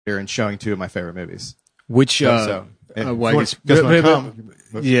and showing 2 of my favorite movies. Which, I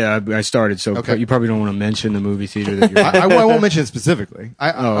started, so okay. You probably don't want to mention the movie theater that you're I won't mention it specifically.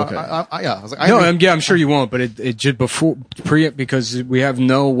 Okay. I was like, I'm sure you won't, but it just because we have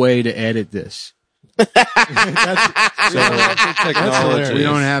no way to edit this. Technology. We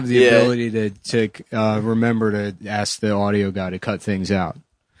don't have the ability to remember to ask the audio guy to cut things out.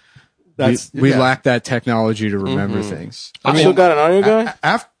 We lack that technology to remember things. I still got an audio guy?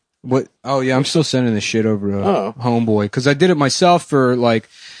 What? Oh yeah, I'm still sending this shit over to Homeboy because I did it myself for like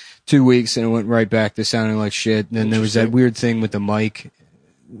 2 weeks and it went right back to sounding like shit. And then there was that weird thing with the mic,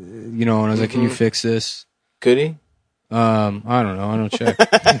 and I was like, "Can you fix this?" Could he? I don't know. I don't check.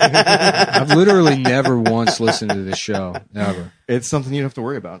 I've literally never once listened to this show. Never. It's something you don't have to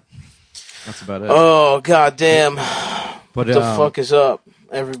worry about. That's about it. Oh goddamn! But what the fuck is up,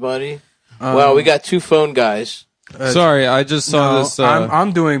 everybody? Wow, we got 2 phone guys. Sorry, I just saw this.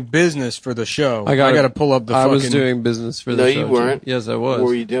 I'm doing business for the show. I got to pull up the. I was doing business for the show. No, you weren't. Yes, I was. What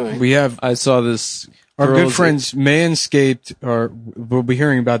were you doing? I saw this. Our good friends Manscaped. We'll be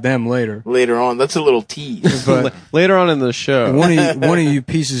hearing about them later. Later on, that's a little tease. But later on in the show, one of you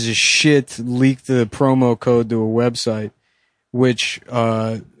pieces of shit leaked the promo code to a website, which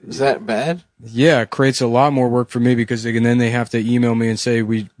is that bad? Yeah, it creates a lot more work for me because then they have to email me and say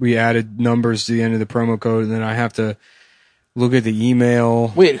we added numbers to the end of the promo code, and then I have to look at the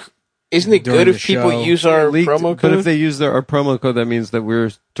email. Wait, isn't it good if people use our promo code? But if they use our promo code, that means that we're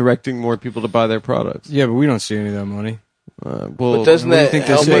directing more people to buy their products. Yeah, but we don't see any of that money. But doesn't that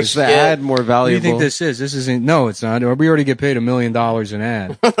help us the ad more valuable? What do you think this is? This isn't. No, it's not. We already get paid $1 million an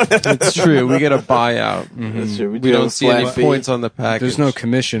ad. It's true. We get a buyout. That's true. We don't see any points on the package. There's no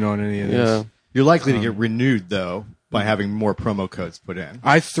commission on any of this. Yeah. You're likely to get renewed though by having more promo codes put in.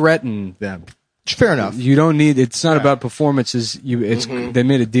 I threaten them. Fair enough. You don't need. It's not about performances. They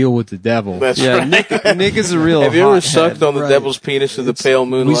made a deal with the devil. That's right. Nick is a real. Have you ever sucked on the devil's penis in the pale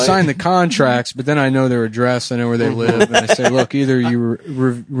moonlight? We sign the contracts, but then I know their address. I know where they live, and I say, look, either you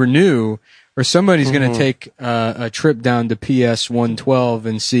renew, or somebody's going to take a trip down to PS 112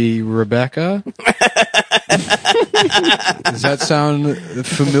 and see Rebecca. Does that sound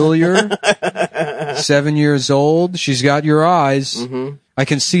familiar? 7 years old. She's got your eyes. I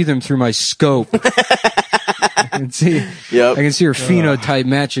can see them through my scope. I can see her phenotype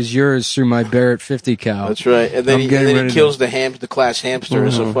matches yours through my Barrett 50 cal. That's right. And then he kills the class hamster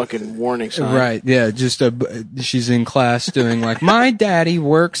as a fucking warning sign. Right. Yeah. She's in class doing like, my daddy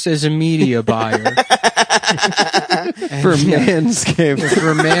works as a media buyer. For Manscaped.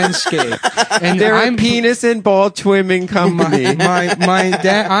 For Manscaped. And they're a penis and ball trimming company. My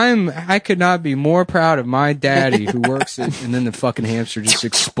dad, I could not be more proud of my daddy who works at, and then the fucking hamster just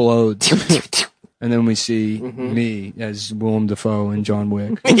explodes. And then we see me as Willem Dafoe and John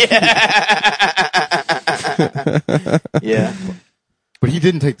Wick. Yeah. But he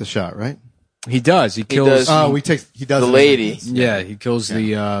didn't take the shot, right? He does. He kills. He does the lady. Yeah, he kills the.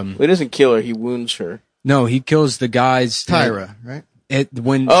 He doesn't kill her. He wounds her. No, he kills the guys. Tyra, right? He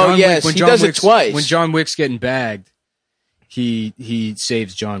does it twice. When John Wick's getting bagged, he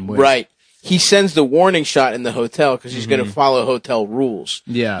saves John Wick. Right. He sends the warning shot in the hotel because he's going to follow hotel rules.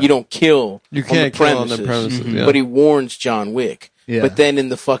 Yeah. You don't kill. You can't kill on the premises. Yeah. But he warns John Wick. Yeah. But then in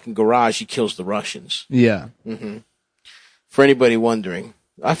the fucking garage, he kills the Russians. Yeah. For anybody wondering.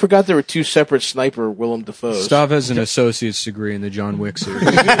 I forgot there were 2 separate sniper Willem Dafoes. Stav has an associate's degree in the John Wick series.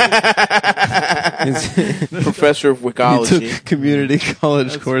 Professor of Wickology. He took community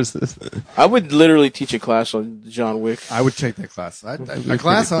college courses. I would literally teach a class on John Wick. I would take that class. A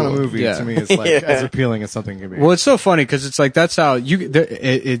class on a movie to me is like as appealing as something can be. Well, it's so funny because it's like that's how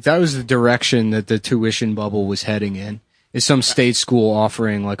that was the direction that the tuition bubble was heading in. Is some state school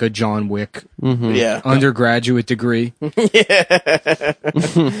offering like a John Wick undergraduate degree?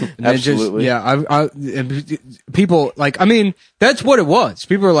 Absolutely. People like, I mean, that's what it was.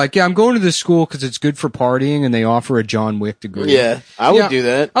 People are like, yeah, I'm going to this school because it's good for partying, and they offer a John Wick degree. Yeah, I would do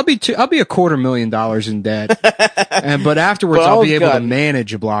that. I'll be $250,000 in debt, but afterwards I'll be able to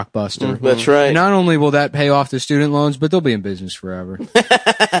manage a Blockbuster. That's right. And not only will that pay off the student loans, but they'll be in business forever.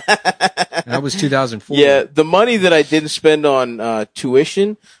 That was 2004. Yeah, the money that I didn't spend on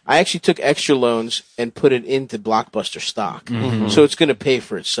tuition, I actually took extra loans and put it into Blockbuster stock. So it's going to pay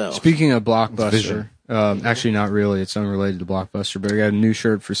for itself. Speaking of Blockbuster, Actually, not really. It's unrelated to Blockbuster, but I got a new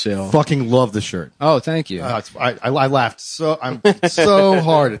shirt for sale. Fucking love the shirt. Oh, thank you. I laughed I'm so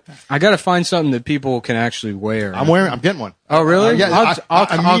hard at that. I got to find something that people can actually wear. I'm getting one. Oh, really? Yeah,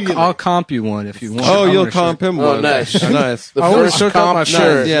 I'll comp you one if you want. Oh, you'll comp him one. Oh, nice. Nice. The first comp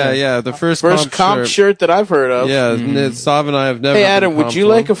shirt. Yeah. The first comp shirt that I've heard of. Yeah, Stav and I have never. Hey, Adam, been would you comped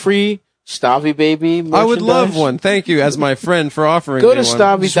like one. a free Stavy Baby merchandise? I would love one. Thank you, as my friend, for offering Go me to one.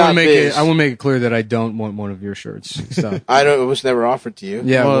 I want Stavy.biz. to make it clear that I don't want one of your shirts. So. It was never offered to you.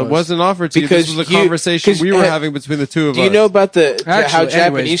 Yeah, Well, it wasn't offered to Because you. This was a you- conversation 'cause, we were having between the two of us. Do you know about how Actually,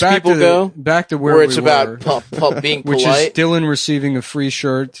 Japanese back people to go? Back to where it's we about were, being which is polite. Dylan receiving a free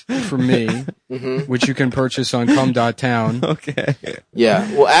shirt from me, which you can purchase on cum.town. Okay.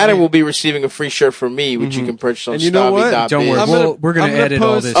 Yeah. Well, Adam will be receiving a free shirt from me, which you can purchase on And you know what? Stavy.biz. Don't worry, we're going to edit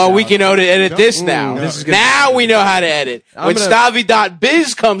all post- this. Oh, we out. can edit this now. This is gonna Now we know how to edit. When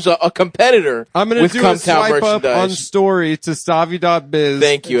Stavy.biz comes a competitor I'm going to with do a Cumtown swipe up on merchandise. story to Stavi.biz.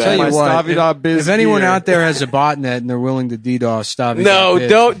 Thank you, Tell Adam. you My what, Stavi.biz if anyone gear. out there has a botnet and they're willing to DDoS Stavi, No,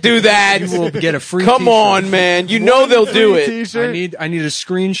 don't do that. You will get a free. Come t-shirt. on, man. You know they'll do it. T-shirt? I need a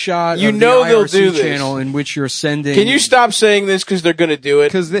screenshot. You of know the they'll IRC do this. channel in which you're sending. Can you stop saying this because they're going to do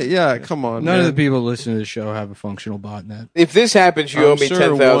it? Because come on. None man. of the people listening to the show have a functional botnet. If this happens, you I'm owe me sure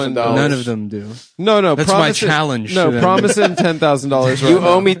 $10,000. None of them do. No. That's promise my it- challenge No, to them. promise him $10,000. You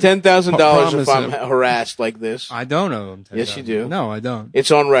owe me $10,000 if Promise I'm him. harassed like this. I don't owe them. Yes, you do. No, I don't.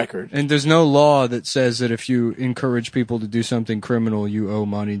 It's on record. And there's no law that says that if you encourage people to do something criminal, you owe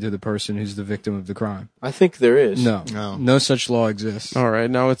money to the person who's the victim of the crime. I think there is. No such law exists. All right,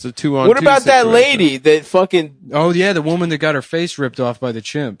 now it's a 2-on-2 What about that situation. lady that fucking... Oh yeah, the woman that got her face ripped off by the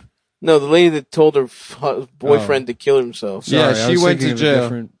chimp. No, the lady that told her boyfriend to kill himself. Yeah, Sorry, I she was went thinking to of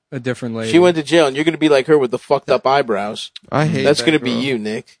jail. A different lady. She went to jail, and you're going to be like her with the fucked up eyebrows. I hate That's that going to be girl. you,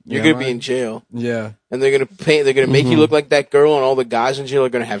 Nick. You're Yeah, going to be right. in jail. Yeah. And they're going to make you look like that girl, and all the guys in jail are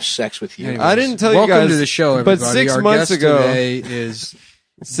going to have sex with you. Anyway. I didn't tell Welcome you guys. to the show, but everybody. 6 Our months guest ago, today is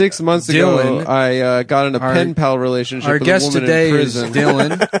 6 months Dylan. ago, I got in a Our- pen pal relationship our with a guest woman today in is prison.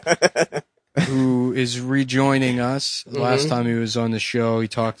 Dylan, who is rejoining us. Mm-hmm. Last time he was on the show, he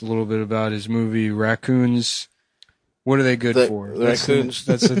talked a little bit about his movie Raccoons. What are they good for? The raccoons.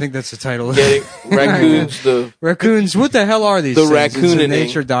 I think that's the title. Getting raccoons, Raccoons. What the hell are these? The things? It's a raccooning.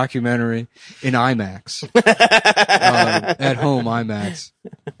 nature documentary in IMAX. At home IMAX.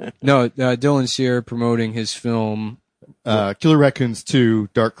 No, Dylan's here promoting his film. Killer Raccoons 2,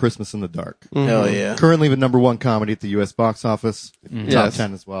 Dark Christmas in the Dark. hell yeah. Currently the #1 comedy at the U.S. box office. Top Yes.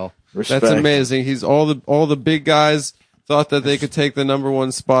 10 as well. Respect. That's amazing. He's all the big guys thought that they could take the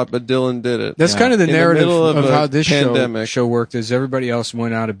 #1 spot, but Dylan did it. That's kind of the In the narrative middle of of a how this pandemic. show worked. Is everybody else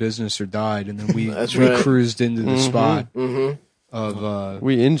went out of business or died, and then we That's we right. cruised into the spot Mm-hmm. of.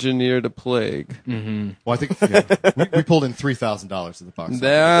 We engineered a plague. Well, I think we pulled in $3,000 at the box office.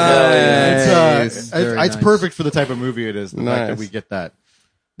 Nice. Very It's nice. perfect for the type of movie it is. The fact that Nice. we get that.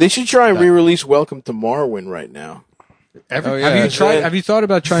 They should try and re-release Welcome to Marwin right now. Oh, yeah. Have you tried? Have you thought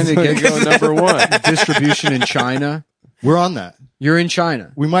about trying to get Go #1. distribution in China? We're on that. You're in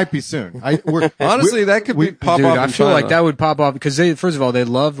China. We might be soon. Honestly, that could be pop Dude, off. I in feel China. like that would pop off because first of all, they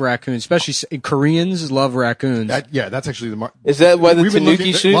love raccoons, especially Koreans love raccoons. that's actually the market. Is that why the We've been Tanuki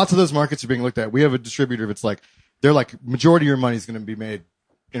looking- suit? Lots of those markets are being looked at. We have a distributor that's like, they're like, majority of your money is going to be made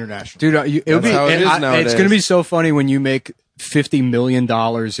international. Dude, it'll That's how it is it's nowadays. going to be so funny when you make $50 million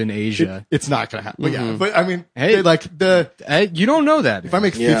in Asia. It's not going to happen. But yeah, but I mean, Hey. they like Hey, you don't know that. if I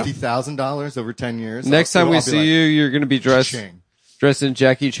make Yeah. $50,000 over 10 years, Next time we see you, you're going to be dressed in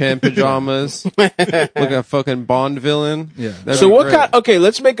Jackie Chan pajamas, like a fucking Bond villain. Yeah. That'd So be what great. kind? Okay,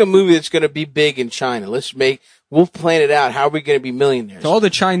 let's make a movie that's going to be big in China. We'll plan it out. How are we going to be millionaires? To all the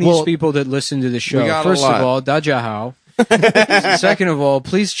Chinese Well, people that listen to the we show, got a first of lot. all, Dajahao. Second of all,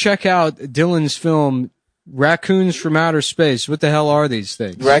 please check out Dylan's film, Raccoons from Outer Space. What the hell are these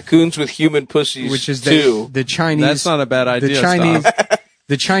things? Raccoons with human pussies, Which is too. the Chinese. That's not a bad idea. the Chinese. Stav.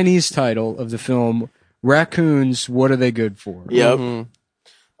 The Chinese title of the film, Raccoons. What are they good for? Yep. Mm-hmm.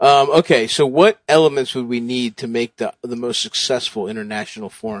 Okay, so what elements would we need to make the most successful international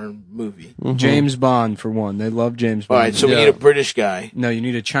foreign movie? James Bond for one. They love James Bond. All right, so we Yeah. need a British guy, No, you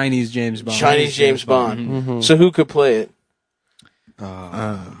need a Chinese James Bond. Chinese James Bond. Mm-hmm. So who could play it?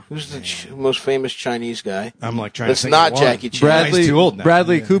 Who's the most famous Chinese guy? I'm like trying That's to think not of one. Jackie Chan. Bradley, He's too old now.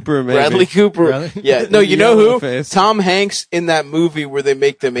 Bradley Cooper, maybe. Bradley Cooper. Bradley? Yeah. No, you know Yellow who? face. Tom Hanks in that movie where they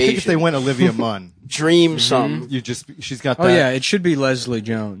make them I think if they Asian. went Olivia Munn, Dream something. she's got that. Oh yeah, it should be Leslie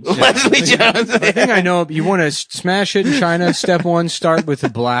Jones. Leslie Jones. The thing I know, you want to smash it in China. Step one, start with a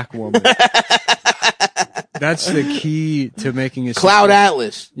black woman. That's the key to making a Cloud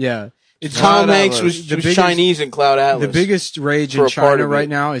Atlas. Yeah, Tom Hanks Atlas. was The biggest- Chinese in Cloud Atlas. The biggest rage For in a part China of right it.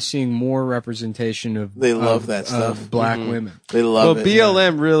 now is seeing more representation of They love of- that stuff. of black women. They love Well, it.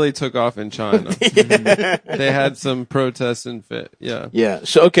 BLM really took off in China. They had some protests and fit. Yeah. Yeah.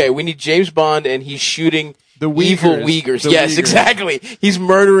 So okay, we need James Bond, and he's shooting The evil Uyghurs. Uyghurs. The Yes, Uyghurs. exactly. He's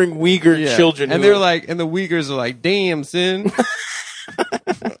murdering Uyghur Yeah. children, And who they're are like, and the Uyghurs are like, damn, sin.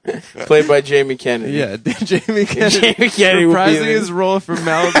 played by Jamie Kennedy. Yeah, Jamie Kennedy. Jamie Kennedy would be reprising the- his role from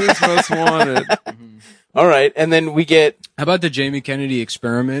Malibu's Most Wanted. All right, and then we get. How about the Jamie Kennedy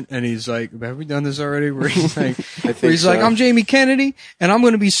experiment? And he's like, have we done this already? Where he's like, think so. I'm Jamie Kennedy, and I'm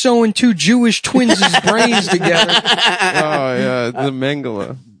going to be sewing two Jewish twins' brains together. Oh yeah, the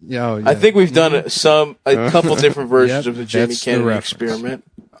Mengele. Yeah, I think we've done a couple different versions Yep, of the Jamie that's the Kennedy reference. experiment.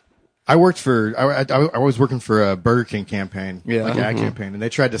 I was working for a Burger King campaign, Yeah. like an ad campaign, and they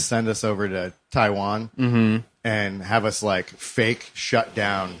tried to send us over to Taiwan and have us like fake shut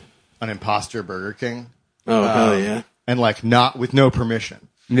down an imposter Burger King, Oh hell yeah! and like not with no permission.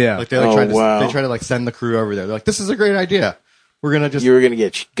 Yeah. Like they like Oh, tried to wow. they tried to like send the crew over there. They're like, this is a great idea. We're gonna just You were gonna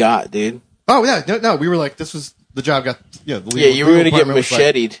get got, dude. oh yeah no we were like this was the job got the legal, Yeah, you were legal gonna get department was like,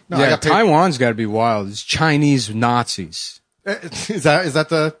 macheted. no, I yeah, got paid. Taiwan's got to be wild. It's Chinese Nazis. Is that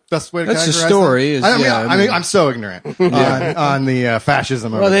the best way to That's the categorize story, them? is- yeah, I mean, I'm so ignorant on the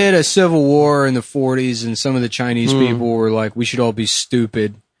fascism. Well, over they there. had a civil war in the 40s, and some of the Chinese people were like, we should all be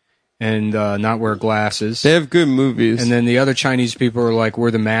stupid and not wear glasses. They have good movies. And then the other Chinese people were like,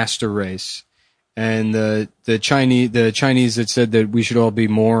 we're the master race. And the Chinese that said that we should all be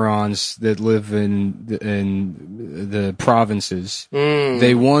morons that live in the provinces.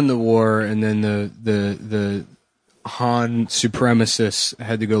 They won the war, and then the Han supremacists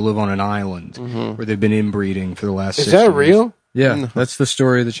had to go live on an island where they've been inbreeding for the last. Is 6 that years. real? Yeah, that's the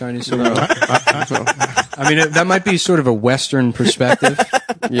story of the Chinese Civil War. I mean, that might be sort of a Western perspective.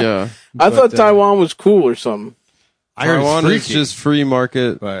 yeah, I thought But, Taiwan was cool or something. I heard it's Taiwan is freaky, just free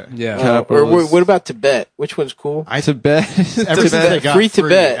market. but Yeah. Or Capitalist. what about Tibet? Which one's cool? Tibet. ever since they got Free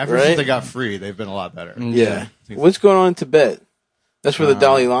Tibet, ever right? since they got free, they've been a lot better. Yeah. What's going on in Tibet? That's where the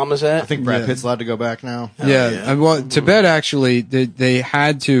Dalai Lama's at? I think Brad Yeah. Pitt's allowed to go back now. Yeah, well, Tibet actually, they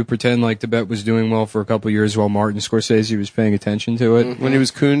had to pretend like Tibet was doing well for a couple of years while Martin Scorsese was paying attention to it. When he was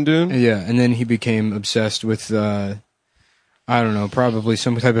Kundun. Yeah, and then he became obsessed with, I don't know, probably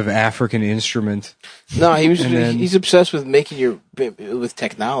some type of African instrument. No, then- he's obsessed with with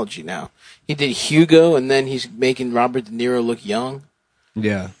technology now. He did Hugo, and then he's making Robert De Niro look young.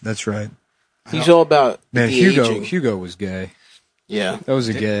 Yeah, that's right. He's all about Man, de-aging. Hugo was gay. Yeah. That was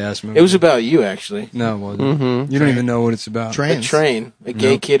a gay ass movie. It was about you, actually. No, it wasn't. You don't even know what it's about. Trains. A train. A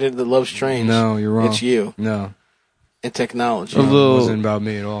gay Nope. kid that loves trains. No, you're wrong. It's you. No, And technology. A it little. wasn't about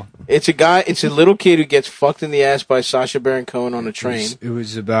me at all. It's a little kid who gets fucked in the ass by Sacha Baron Cohen on a train. It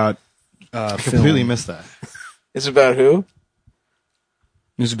was about Completely film. missed that. It's about who?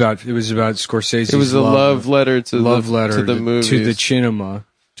 It was about Scorsese's It was a love letter to love the, letter to the movies, to the cinema.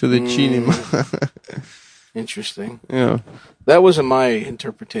 to the cinema. Interesting. yeah. That wasn't my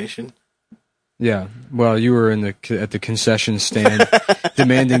interpretation. Yeah. Well, you were at the concession stand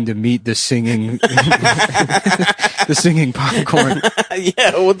demanding to meet the singing the singing popcorn.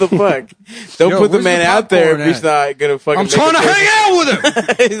 Yeah, what the fuck? Don't Yo, put the where's man the out there if popcorn he's at? not gonna fucking. I'm make trying to a hang out with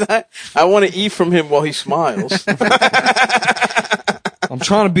him. He's not- I want to eat from him while he smiles. I'm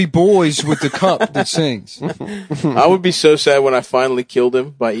trying to be boys with the cup that sings. I would be so sad when I finally killed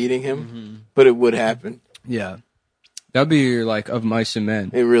him by eating him, but it would happen. Yeah. That'd be your, like, Of Mice and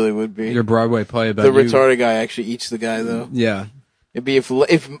Men. It really would be. Your Broadway play about The you. retarded guy actually eats the guy, though. Yeah. It'd be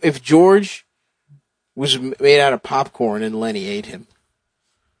if George was made out of popcorn and Lenny ate him.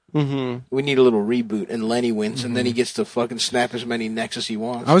 Mm-hmm. We need a little reboot, and Lenny wins, and then he gets to fucking snap as many necks as he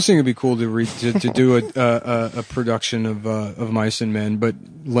wants. I was thinking it'd be cool to do a production of Mice and Men, but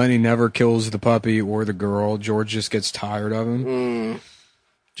Lenny never kills the puppy or the girl. George just gets tired of him.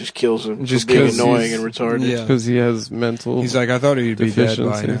 Just kills him. Just Just being kills- annoying and retarded. Yeah. Because he has mental. He's like, I thought he'd be dead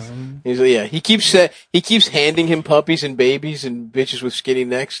by Deficiencies. now. He's yeah. He keeps handing him puppies and babies and bitches with skinny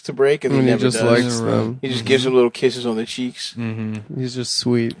necks to break, and he and he never just does. likes Right. them. He just gives him little kisses on the cheeks. He's just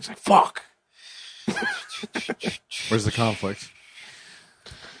sweet. It's like fuck. Where's the conflict?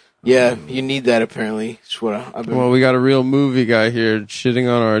 Yeah, you need that apparently. It's what I've been. Well, we got a real movie guy here shitting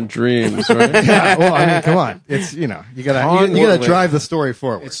on our dreams, right? Yeah, well, I mean, come on. It's you gotta drive the story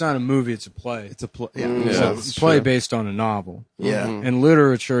forward. It's not a movie, it's a play. It's a play. Yeah, It's a play based on a novel. yeah, And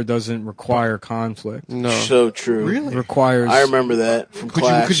literature doesn't require conflict. No. so true. Really? It requires... I remember that from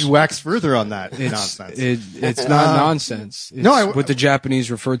class. Could you wax further on that It's, nonsense? it's not nonsense. It's No, I- what the Japanese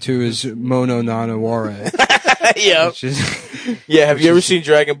refer to as mono nanaware. Yeah. Which is Yeah. Have you ever seen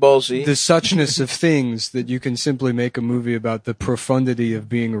Dragon Ball Z? the suchness of things that you can simply make a movie about the profundity of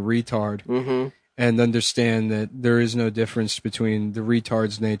being a retard and understand that there is no difference between the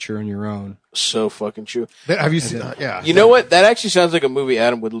retard's nature and your own. So fucking true. Have you seen? Yeah. You know what? That actually sounds like a movie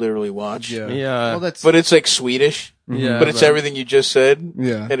Adam would literally watch. Yeah. Yeah. Well, that's But it's like Swedish. Yeah, But it's everything you just said.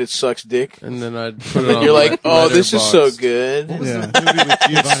 Yeah. And it sucks dick. And then I'd put it And on you're like, oh, this is so Letterboxd. good. Yeah. the movie with It's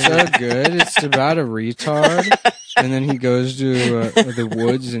Giovanni. so good. It's about a retard. And then he goes to the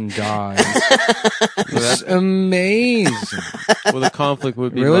woods and dies. It's amazing. Well, the conflict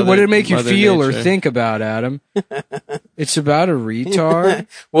would be Really? What did it make you Mother feel or Nature. think about, Adam? It's about a retard?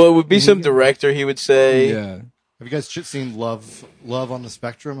 Well, it would be some director, he would say. Yeah. Have you guys seen Love on the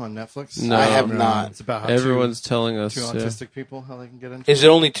Spectrum on Netflix? No. I have no. not. It's about how Everyone's telling us. two Yeah. autistic people how they can get into. Is it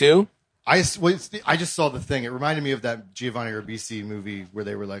only 2? I just saw the thing. It reminded me of that Giovanni Ribisi movie where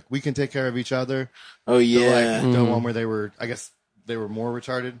they were like, "We can take care of each other." Oh, yeah. Like, the one where they were, I guess, they were more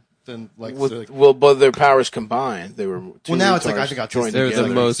retarded than like. so, like Well, but their powers combined. They were two well, now it's like I retards think autistic joined They're is the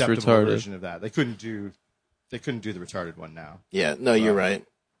like most an acceptable retarded. version of that. They couldn't do the retarded one now. Yeah, no, you're right.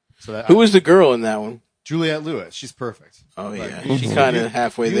 So that Who was the girl in that one? Juliette Lewis? She's perfect. Oh, Like, yeah. She kind of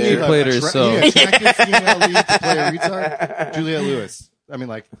halfway You there. need played a herself. you need an attractive female lead to play a retard. Juliette Lewis. I mean,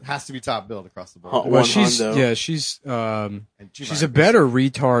 like, has to be top billed across the board. Huh. Well, One she's hundo. she's And she's Giovanni a better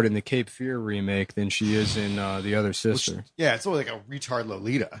retard in the Cape Fear remake than she is in the other sister. Yeah, it's only like a retard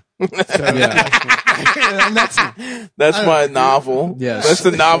Lolita. Yeah, And that's That's I my don't know. Uh, novel. Yes. That's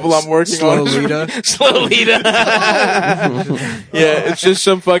the novel I'm working on. Slowlita. Slowlita. Yeah, it's just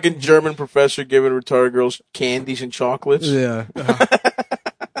some fucking German professor giving retarded girls candies and chocolates. Yeah,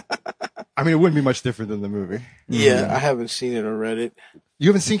 I mean, it wouldn't be much different than the movie. Yeah, I haven't seen it or read it. You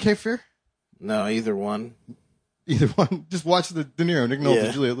haven't seen Cape Fear? No, either one. Either one. Just watch the De Niro, Nick Nolte, Yeah.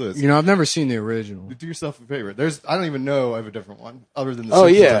 and Juliette Lewis. you know I've never seen the original. Do yourself a favor. I don't even know of a different one other than the Oh,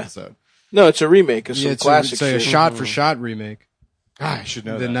 Simpsons yeah. episode. No, it's a remake of some Yeah, it's classic a shit. shot for shot remake. I should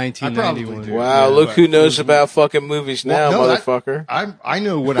know The that. 1990 I probably one. do, Wow, yeah, look but- who knows about fucking movies now, Well, no, motherfucker. I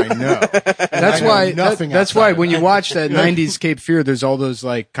know what I know. That's I know why. nothing That's outside why of when that. you watch that '90s Cape Fear, there's all those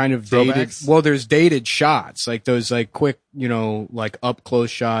like kind of dated. Throwbacks? Well, there's dated shots, like those like quick, like up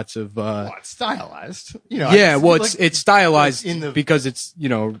close shots of. Well, it's stylized. You know, Yeah, well, like, it's stylized in the- because it's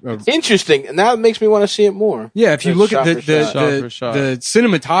Interesting. And now it makes me want to see it more. yeah. If you It's look at shot for shot. Shot for shot. the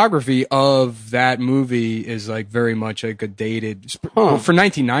cinematography of that movie is like very much like a dated well, for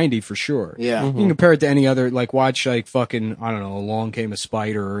 1990 for sure. Yeah. You can compare it to any other like watch like fucking I don't know Along Came a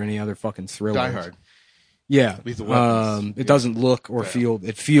Spider or any other fucking thriller. Die Hard. Yeah. Lethal Weapons. It doesn't look or feel.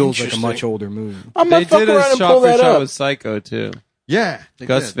 It feels like a Interesting. much older movie. I'm They not fucking did a around and shot pull for that shot up. with Psycho too. Yeah, they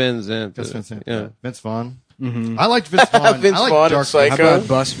Gus did. Van Sant. Gus did Van it. Sant. Yeah. Vince Vaughn. I liked Vince Vaughn. Vince I like Vaughn and Dark Psycho. How Psycho? about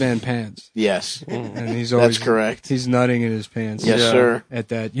Bus Van Pants? Yes. And he's always That's correct. He's nutting in his pants. Yes, Yeah. sir. At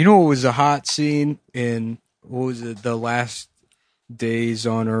that, you know what was a hot scene in what was it? The Last Days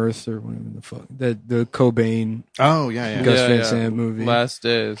on Earth or whatever the fuck the Cobain Oh yeah. Gus Van Sant movie. Last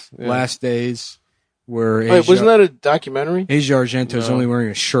Days. Yeah. Last Days, where Wait, wasn't that a documentary? Asia Argento's No. only wearing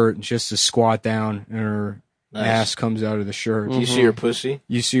a shirt and she has to squat down and her Nice. ass comes out of the shirt. Do you see her pussy?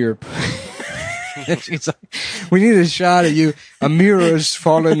 You see her. She's like, we need a shot of you. A mirror's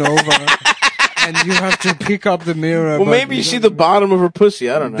fallen over, and you have to pick up the mirror. Well, but maybe you see the bottom of her pussy.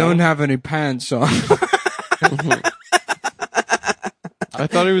 I don't know. don't have any pants on. I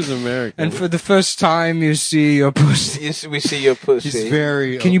thought he was American. And for the first time, you see your pussy. We see your pussy. He's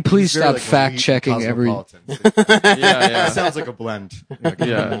very. Can you please he's very, stop like, fact-checking elite every- cosmopolitan. yeah, It sounds like a blend.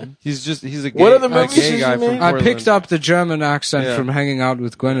 yeah. He's a gay, What other a movies gay has guy he from made? I Portland. picked up the German accent Yeah. from hanging out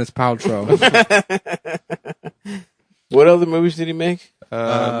with Gwyneth Paltrow. What other movies did he make?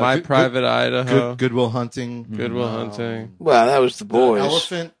 My Good- Private Idaho. Goodwill Hunting. Goodwill Hunting. Well, that was the The boys.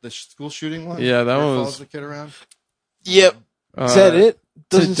 elephant, the school shooting one. Yeah, that where it one follows was- the kid around. Yep. Is that it?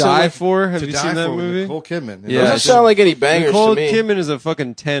 To Doesn't sound Die like, For? Have To you Die seen that For with movie? Nicole Kidman. Yeah. doesn't sound like any bangers Nicole to me. Kidman is a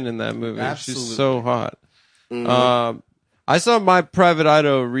fucking 10 in that movie. Absolutely. She's so hot. Mm-hmm. I saw My Private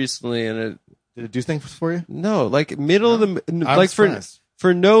Idaho recently, and it Did it do things for you? no, like middle of the I like was surprised.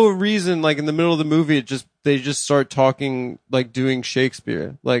 for no reason, like in the middle of the movie, they just start talking like doing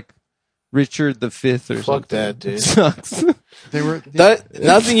Shakespeare, like Richard the Fifth or Fuck something. that, dude. It sucks. They were.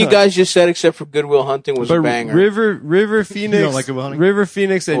 Nothing you guys just said except for Goodwill Hunting was But a banger. River Phoenix, You don't like Good Will Hunting? River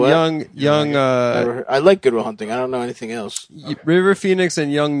Phoenix and What? young I like Goodwill Hunting. I don't know anything else. River Phoenix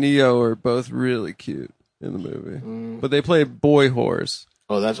and young Neo are both really cute in the movie, but they play boy whores.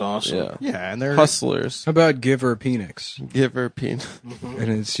 Oh, that's awesome. Yeah, Yeah, and they're hustlers. How about Give Her Phoenix? Give her penis. And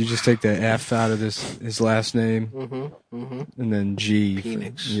it's you just take the F out of his last name, and then G.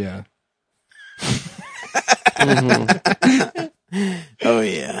 Phoenix. Yeah. Oh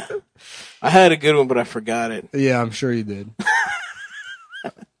yeah, I had a good one, but I forgot it. Yeah, I'm sure you did.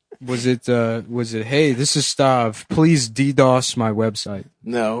 Was it, hey, this is Stav. Please DDoS my website.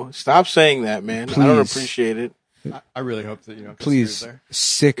 No, stop saying that, man. I don't Please. appreciate it. I really hope that Please. there.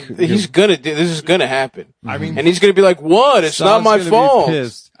 Sick. He's gonna do this. Is gonna happen. I mean, And he's gonna be like, "What? It's not Stav's my gonna be fault."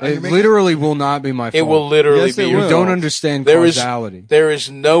 pissed. It literally will not be my fault. It will literally Yes, be it your will. You fault. don't understand There is- causality. There is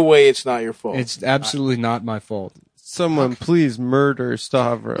no way it's not your fault. It's absolutely not my fault. Someone please murder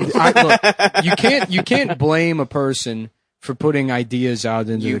Stavros. Look, you can't blame a person for putting ideas out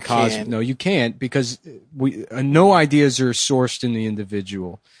into You the cosmos. can. No, you can't, because no ideas are sourced in the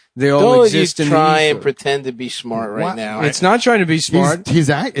individual. They all Don't exist you in try the and ether. pretend to be smart right What? now. It's not trying to be smart. It's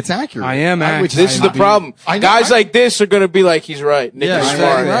accurate. I am accurate. This is the problem. I know, Guys I- like this are gonna be like, "He's right. Nick Yeah, is exactly.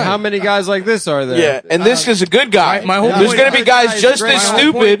 smart." Right. How many guys like this are there? Yeah, and this is a good guy. My whole There's point- going to be guys This just guy's as great.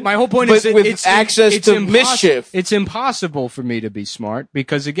 stupid. My whole point but is that with it's access to mischief. It's impossible for me to be smart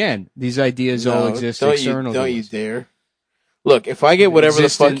because, again, these ideas all exist don't externally. don't you dare! Look, if I get whatever the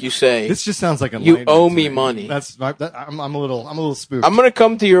fuck you say, This just sounds like You enlightenment owe to me money. I'm a little spooked. I'm going to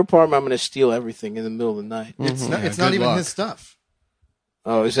come to your apartment. I'm going to steal everything in the middle of the night. It's not, it's Yeah, not good even luck. his stuff.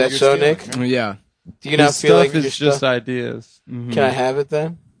 Oh, is that You're so, stealing. Nick? Yeah, Do you not His feel like stuff your is just stuff? ideas. Can I have it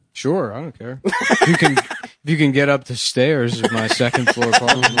then? sure. I don't care. if you can get up the stairs of my second floor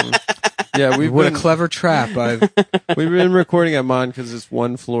apartment. Yeah, What a clever trap! we've been recording at mine because it's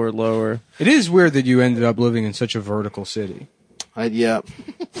one floor lower. It is weird that you ended up living in such a vertical city. Yeah.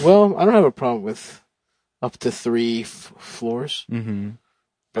 Well, I don't have a problem with up to 3 floors. Mm-hmm.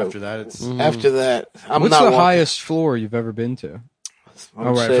 After that, it's After that, I'm What's not the walking- highest floor you've ever been to? I would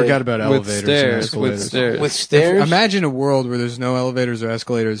Oh, right. I say- forgot about With elevators and stairs, escalators. with stairs. With stairs? Imagine a world where there's no elevators or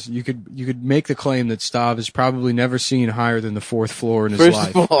escalators. You could make the claim that Stav has probably never seen higher than the 4th floor in his First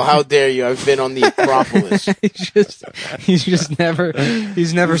life. of all, how dare you? I've been on the Acropolis. he's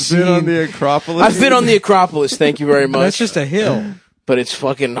never seen. Been on the Acropolis. I've been on the Acropolis. Thank you very much. That's just a hill. But it's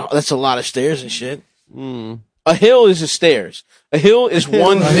fucking. That's a lot of stairs and shit. A hill is a stairs. A hill is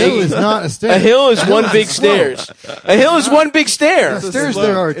one a hill big. is not a stair. A hill is one big stairs. A hill is one big stair. Stairs slope.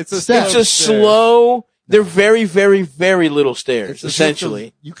 there are It's a steps. It's a slow. They're very, very, very little stairs.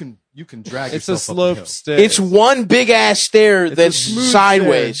 Essentially, You can drag It's a yourself up the hill. slope stair. it's one big ass stair that's smooth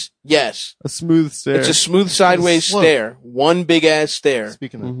sideways. Yes, a smooth stair. it's a smooth sideways slope. stair. One big ass stair,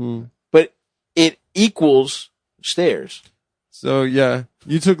 Speaking of, Mhm. but it equals stairs. So yeah,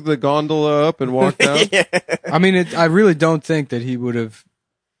 you took the gondola up and walked down. I mean, I really don't think that he would have.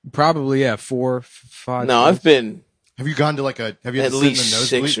 Probably 4, 5. No, I've been have you gone to like a? Have you had at to sit in least the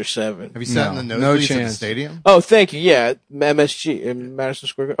nosebleed? 6 or 7. Have you sat No, in the no nosebleeds at the chance. stadium? Oh, thank you. Yeah, MSG in Madison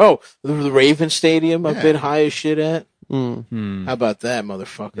Square Garden. Oh, the Raven Stadium. I've Yeah. been high as shit at. Mm. How about that,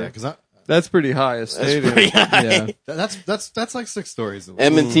 motherfucker? Yeah, because That's pretty high. A That's stadium. pretty high. Yeah. that's like 6 stories. at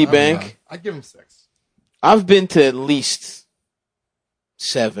least. M&T I don't Bank. know. I'd give him 6. I've been to at least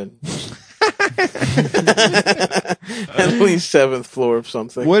 7. At least 7th floor of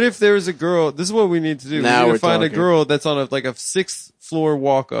something. What if there was a girl? This is what we need to do. Now we need we're to find talking. a girl that's on a 6th floor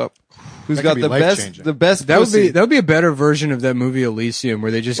walk up, who's That got could be the best, life-changing. the best. That pussy. would be a better version of that movie Elysium,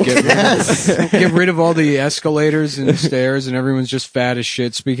 where they just get rid of all the escalators and stairs, and everyone's just fat as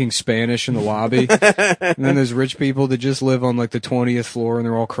shit, speaking Spanish in the lobby. And then there's rich people that just live on like the 20th floor, and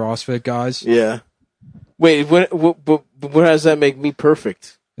they're all CrossFit guys. Yeah. Wait, what does that make me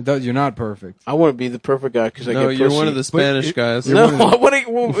perfect? You're not perfect. I want to be the perfect guy because I No, get you're pussy. one of the Spanish guys. No,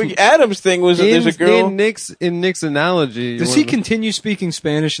 Adam's thing was that there's a girl. in Nick's analogy. Does you're he one of continue speaking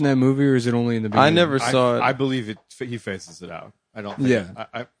Spanish in that movie, or is it only in the the- beginning? I never saw it. I believe it. He faces it out. I don't. Think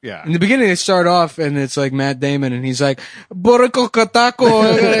Yeah. yeah. In the beginning, they start off, and it's like Matt Damon, and he's like, "Boricco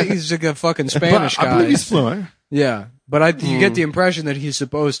Cataco." He's like a fucking Spanish But I guy. believe he's fluent. Yeah, but you get the impression that he's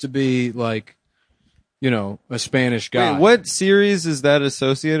supposed to be like, a Spanish guy. Wait, what series is that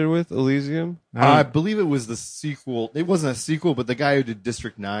associated with? Elysium? I believe it was the sequel. It wasn't a sequel, but the guy who did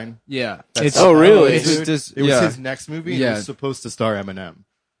District 9. Yeah, That's- Oh, really? It's Dude, just- it was yeah. his next movie. And Yeah. it was supposed to star Eminem.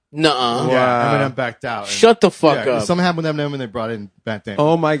 Nuh-uh. Wow. Yeah, Eminem backed out. and- Shut the fuck yeah, up. Something happened with Eminem, and they brought in Matt Damon.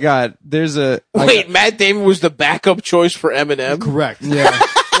 Oh my God! There's a Wait, Matt Damon was the backup choice for Eminem? Correct. Yeah,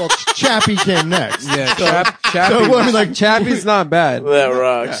 Well, Chappie came next. yeah. Chappie. So, well, I mean, like, Chappie's not bad. That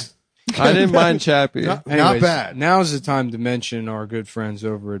rocks. I didn't mind Chappie. not Anyways, bad. Now's the time to mention our good friends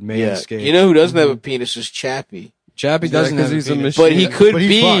over at Yeah. Manscaped. You know who doesn't have a penis is Chappie. Chappie Yeah, doesn't 'cause have he's a a penis, machine. But he could But he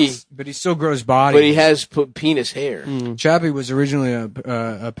be, fucks. but he still grows body. but he has penis hair. Chappie was originally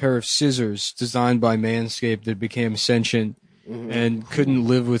a pair of scissors designed by Manscaped that became sentient and couldn't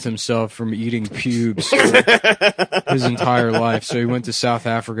live with himself from eating pubes for his entire life. So he went to South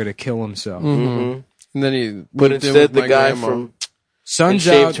Africa to kill himself. And then he, but moved in instead with the my guy grandma. from Sun's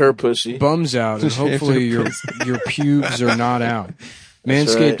shaved out, her pussy. bums out, and Shaved hopefully her your pubes are not out.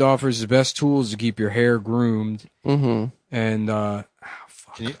 Manscaped right. offers the best tools to keep your hair groomed. Mm-hmm. And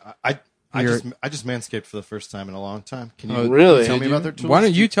Can you, I just manscaped for the first time in a long time. Can you Really? tell me about their tools? why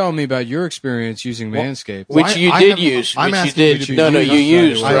don't you tell me about your experience using Manscaped? Which you I did haven't- use. I'm Which you asking you did. to No, use you that.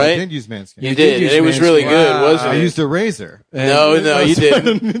 used, I right? did use Manscaped. You did. use And it was really Manscaped. good, wasn't I it? used a razor. No, you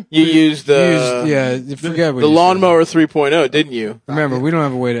didn't. You used the forget what the you said. lawnmower 3.0, didn't you? Remember, we don't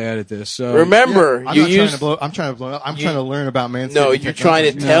have a way to edit this. So Remember, I'm you not trying used. to blow. I'm trying to blow. I'm trying to learn about Manscaped. No, and you're trying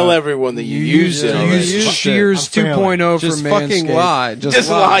to technology. tell everyone that you used it. you already. use Shears I'm failing. 2.0 for Just Manscaped. fucking lie. Just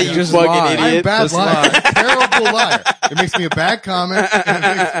lie, you Just fucking lie. I'm a idiot. bad Just liar. lie. Terrible liar. It makes me a bad comment.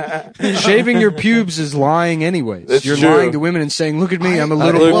 Shaving your pubes is lying anyways. That's You're true. lying to women and saying, "Look at me, I'm a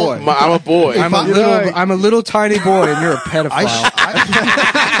little Look, boy. I'm a boy. I'm a little tiny boy, and you're a pedophile."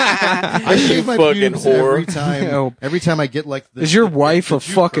 I shave my fucking pubes whore. every time. Every time I get like. Is your wife the a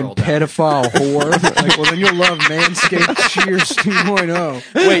Jew fucking curl down. pedophile whore? Like, well, then you'll love Manscaped Shears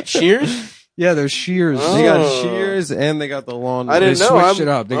 2.0. Wait, Shears? Yeah, there's Shears. They got Oh. shears and they got the lawnmower. I They didn't know. switched it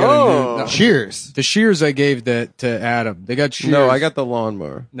up. They got a new. Cheers. The Shears I gave that to Adam. They got Shears. No, I got the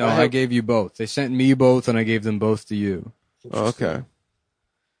lawnmower. No, I gave you both. They sent me both, and I gave them both to you. Oh, okay.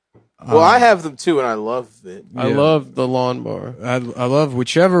 Well, I have them too, and I love it. I Yeah. love the lawnmower. I love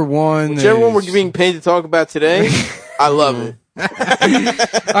whichever one. Whichever one we're is- being paid to talk about today, I love it.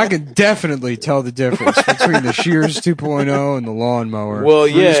 I can definitely tell the difference between the Shears 2.0 and the lawnmower. Well,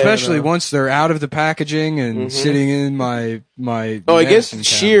 yeah. especially once they're out of the packaging and sitting in my. Oh, I guess medicine cabinet.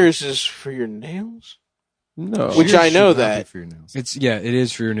 Shears is for your nails? No. Which Shears I know should not that. be for your nails. It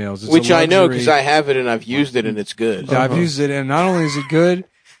is for your nails. It's Which a I know luxury. because I have it and I've used it and it's good. I've used it, and not only is it good,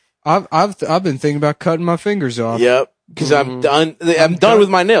 I've been thinking about cutting my fingers off. Yep. Because I'm done. I'm done with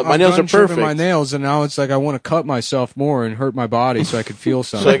my nails. My I'm nails done are trimming perfect. my nails, and now it's like I want to cut myself more and hurt my body so I could feel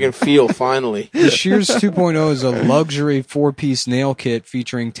something. So I can feel finally. The Shears 2.0 is a luxury 4-piece nail kit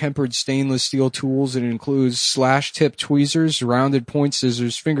featuring tempered stainless steel tools. It includes slash-tip tweezers, rounded point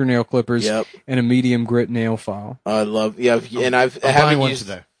scissors, fingernail clippers, Yep. and a medium grit nail file. I love. Yeah, and I I'm buying haven't one used.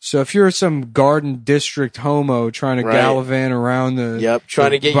 today. So if you're some Garden District homo trying to Right. gallivant around the Yep,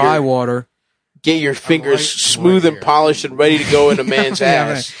 trying to get your Bywater, fingers right smooth and here. polished and ready to go in a man's Yeah,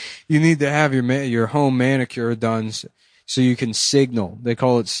 man. ass. You need to have your home manicure done so you can signal. They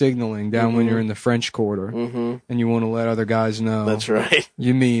call it signaling down when you're in the French Quarter, and you want to let other guys know. That's right.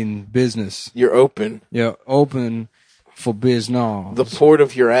 You mean business? You're open. Yeah, open for business. The port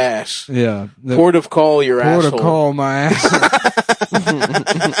of your ass. Yeah, the Port of call your port asshole. of call my ass.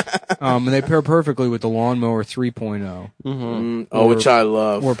 And they pair perfectly with the lawnmower 3.0 Which I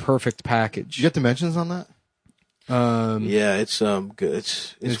love. or perfect Did package. you get dimensions on that? Yeah, it's good.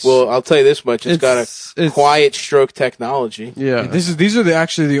 It's- Well, I'll tell you this much. It's got a it's- quiet stroke technology. Yeah. These are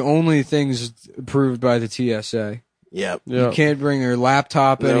actually the only things approved by the TSA. Yep. yeah. You can't bring your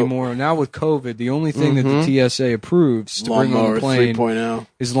laptop Nope. anymore. Now with COVID, the only thing that the TSA approves to bring on Lawnmower the plane 3.0.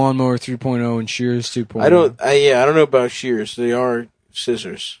 is Lawnmower 3.0 and Shears 2.0. I don't know about shears. They are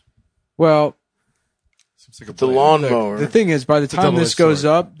scissors. Well, Seems like a The blade. lawnmower. the thing is, by the time this double-edged goes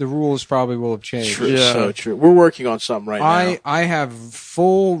sword. up, the rules probably will have changed. True. Yeah. So true. We're working on something right now. I have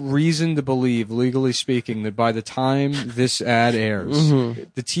full reason to believe, legally speaking, that by the time this ad airs,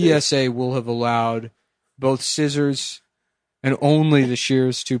 the TSA will have allowed both scissors and only the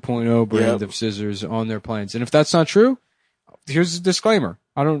Shears 2.0 brand Yep. of scissors on their planes. And if that's not true, here's a disclaimer.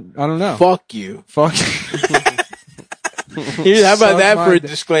 I don't know. Fuck you. Fuck. Here, how about Suck that my for a dick.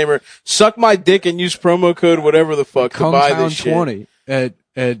 disclaimer? Suck my dick and use promo code whatever the fuck to buy this shit. 20 at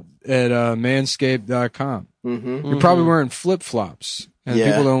manscaped.com. You're probably wearing flip flops, and Yeah.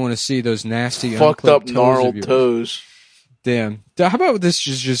 people don't want to see those nasty Fucked up unclipped toes of gnarled yours. toes. Damn. How about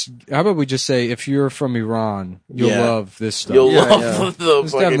this? How about we just say if you're from Iran, you'll Yeah. love this stuff. You'll Yeah, love yeah. the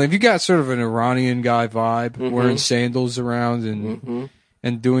It's fucking. definitely. If you got sort of an Iranian guy vibe, wearing sandals around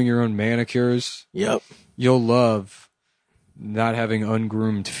and doing your own manicures, Yep, you'll love not having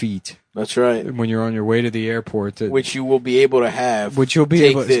ungroomed feet that's right. when you're on your way to the airport. Which you will be able to have. Which you'll be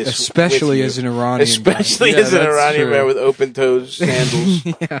Take able, this especially with you. as an Iranian Especially guy. as an that's Iranian true. man with open toes sandals.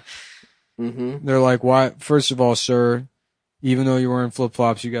 Yeah. They're like, why? First of all, sir, even though you're wearing flip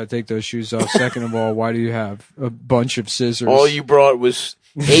flops, you got to take those shoes off. Second of all, why do you have a bunch of scissors? All you brought was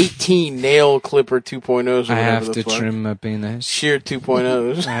 18 nail clipper 2.0s or I whatever have the to fuck. trim my penis. Sheer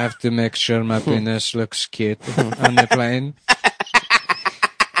 2.0s. I have to make sure my penis looks cute on the plane.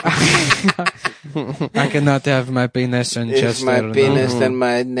 I cannot have my penis and If chest my out of penis the- and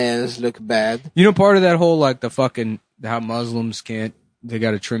my nails look bad. You know, part of that whole like the fucking how Muslims can't they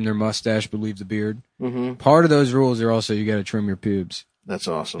got to trim their mustache but leave the beard. Mm-hmm. Part of those rules are also you got to trim your pubes. That's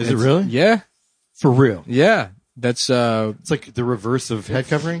awesome. Is it really? Yeah. For real? Yeah. That's It's like the reverse of head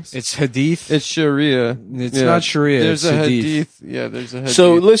coverings. it's hadith. It's Sharia. It's not Sharia. There's it's a hadith. hadith. Yeah, there's a hadith.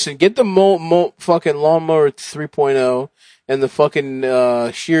 So listen, get the fucking lawnmower 3.0 and the fucking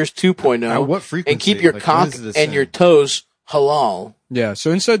shears 2.0. At what frequency? And keep your Like, cock what is it and your saying? toes halal. Yeah,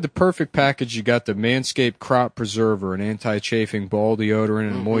 so inside the perfect package, you got the Manscaped Crop Preserver, an anti-chafing ball deodorant,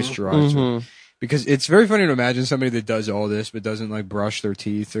 and a moisturizer. Mm-hmm. Because it's very funny to imagine somebody that does all this but doesn't like brush their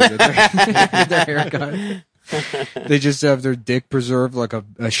teeth or get their hair cut. They just have their dick preserved like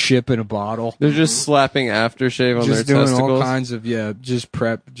a ship in a bottle. They're just slapping aftershave on Just their doing testicles. all kinds of just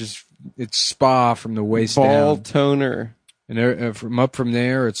prep. Just it's spa from the waist Ball down, toner. and from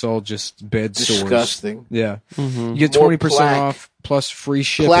there, it's all just bed sores. Disgusting. Yeah, Mm-hmm. you get More 20% plaque. off plus free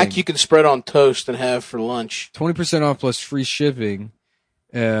shipping. Plaque you can spread on toast and have for lunch. 20% off plus free shipping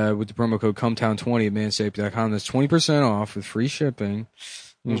with the promo code CUMTOWN20 at manscaped.com. That's 20% off with free shipping.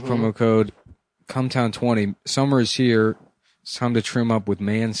 Use promo code CUMTOWN20. Summer is here. It's time to trim up with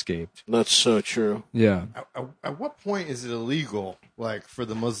Manscaped. That's so true. Yeah. At what point is it illegal, like, for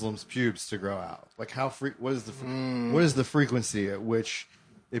the Muslims' pubes to grow out? Like, what is the frequency at which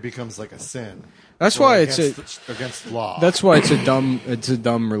it becomes like a sin? That's Or why against law. That's why it's a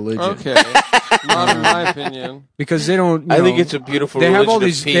dumb religion. Okay. Not in my opinion. Because they don't. I think it's a beautiful. They have all religion of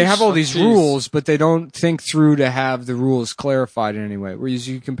these. peace. They have all these Peace. rules, but they don't think through to have the rules clarified in any way. Whereas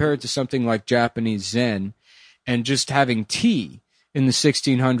you compare it to something like Japanese Zen, and just having tea in the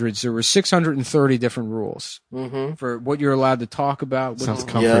 1600s, there were 630 different rules for what you're allowed to talk about. Sounds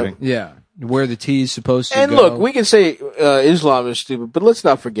comforting. Yeah, where the tea is supposed to And go. look, we can say Islam is stupid, but let's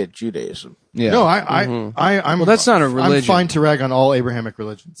not forget Judaism. Yeah. No, I'm. Well, that's not a religion. I'm fine to rag on all Abrahamic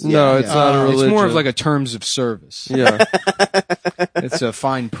religions. No, it's not a religion. It's more of like a terms of service. Yeah. It's a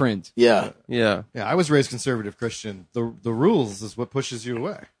fine print. Yeah. Yeah. Yeah, I was raised conservative Christian. The rules is what pushes you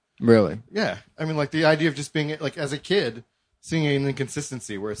away. Really. Yeah, I mean, like the idea of just being like as a kid, seeing an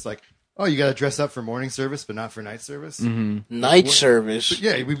inconsistency where it's like, oh, you got to dress up for morning service, but not for night service. Night service. But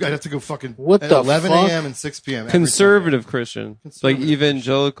yeah, we've got to have to go fucking What at the 11 fuck? a.m. and 6 p.m. every Conservative Christian. Like Conservative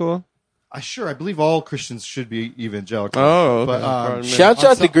evangelical. I believe all Christians should be evangelical. Oh, okay. But, Pardon me. Shouts on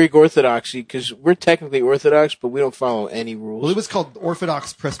out to some- Greek Orthodoxy because we're technically Orthodox, but we don't follow any rules. well, it was called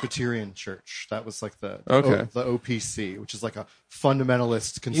Orthodox Presbyterian Church. That was like the OPC, which is like a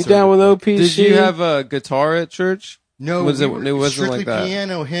fundamentalist you conservative. down with OPC? Did you have a guitar at church? No, Was we it- were it wasn't strictly like that.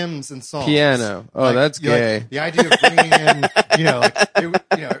 piano, hymns, and songs. Piano. Oh, Like, that's you know, gay. like, the idea of bringing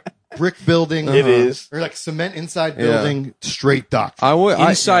in, brick building, It is. or like cement inside building, straight doctrine. I would.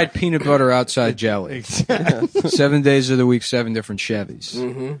 Inside peanut butter, outside jelly. 7 days of the week, 7 different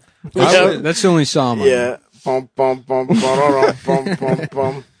Chevys. That's the only psalm. I know. Yeah. Bum, bum, bum, bum, bum, bum,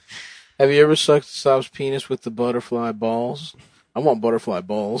 bum. Have you ever sucked Stav's penis with the butterfly balls? I want butterfly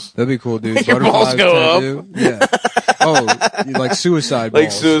balls. That'd be cool, dude. Your balls go up. Yeah. Oh, you like suicide balls.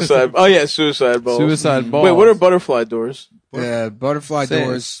 Like suicide. Oh, yeah, suicide balls. Suicide balls. Wait, what are butterfly doors? Yeah, butterfly Same.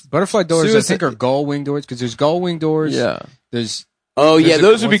 doors. Butterfly doors, Suicide- I think, are gull wing doors because there's gull wing doors. Yeah. There's Oh, yeah, a-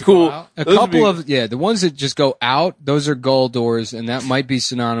 those would be ones that go cool. out? a Those would couple be- of the ones that just go out. Those are gull doors, and that might be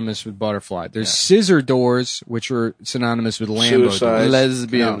synonymous with butterfly. There's scissor doors, which are synonymous with Lambo Suicide. doors.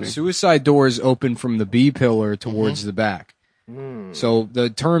 Lesbian. No, suicide doors open from the B pillar towards the back. So the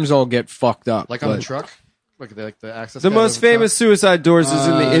terms all get fucked up. Like on but- the truck, like the access. The cab most of the truck? famous suicide doors is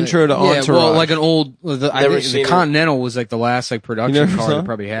in the intro to Yeah, Entourage. well, like an old. I Never think seen the it. Continental was like the last like production You never car saw that it?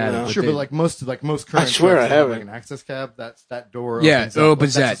 probably had No. it. Sure, but like most current swear trucks I that have, haven't. like an access cab. That door. yeah, opens it up.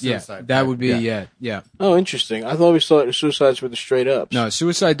 opens Like, that's that. a Yeah, suicide that cab. would be yeah. Oh, interesting. I always thought suicides were the straight ups. No,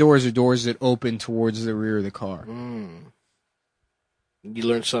 suicide doors are doors that open towards the rear of the car. You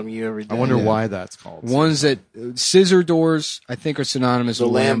learn something new every day. I wonder Yeah. why that's called. Ones that scissor doors, I think, are synonymous The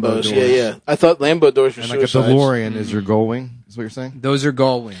with Lambo Lambos. doors. Yeah. I thought Lambo doors were And like a suicides. DeLorean is your gull wing. Is what you're saying? Those are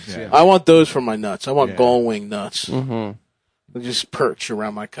gull wings. Yeah. I want those for my nuts. I want Yeah. gull wing nuts. Mhm. They just perch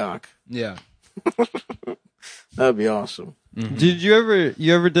around my cock. Yeah. That'd be awesome. Did you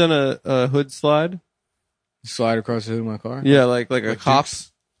ever done a hood slide? Slide across the hood of my car. Yeah, like a cop.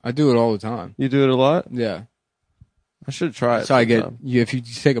 I do it all the time. You do it a lot. Yeah. I should try it. That's how I get sometime. you. If you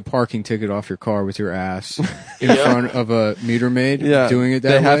take a parking ticket off your car with your ass in front of a meter maid, Yeah, doing it that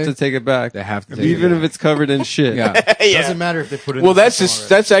they way, have to take it back, they have to take even it if it's covered in shit. back. Yeah. It doesn't matter if they put it. Well, in the that's system already.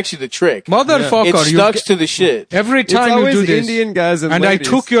 that's actually the trick. Motherfucker, It you stucks to the shit. every It's time you always do this, Indian guys and and ladies.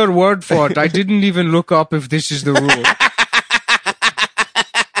 I took your word for it. I didn't even look up if this is the rule.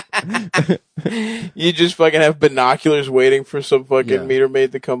 You just fucking have binoculars waiting for some fucking meter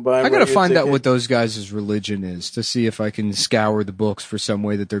maid to come by. I gotta find out what those guys' religion is to see if I can scour the books for some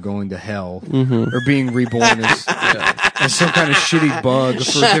way that they're going to hell or being reborn as some kind of shitty bug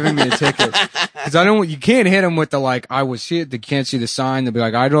for giving me a ticket. Because you can't hit them with the I was here. They can't see the sign. They'll be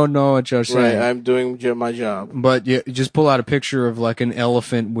like, I don't know what you're saying. Right, I'm doing my job. But you just pull out a picture of an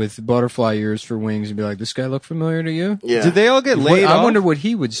elephant with butterfly ears for wings and be like, this guy look familiar to you? Yeah. Did they all get laid off? I wonder what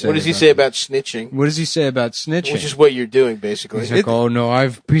he would say. What does he say about snitching? What does he say about snitching? Which is what you're doing, basically. He's like, oh no,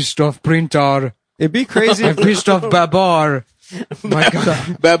 I've pissed off Printer. It'd be crazy. I've pissed off Babar. My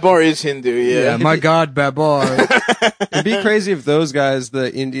God. Babar is Hindu, yeah. My God, Babar. It'd be crazy if those guys,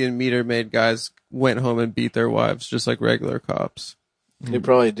 the Indian meter maid guys, went home and beat their wives just like regular cops. They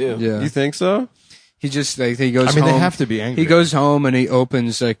probably do. Yeah. You think so? He just he goes. I mean, home. they have to be angry. He goes home and he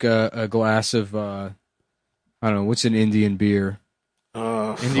opens a glass of I don't know what's an Indian beer.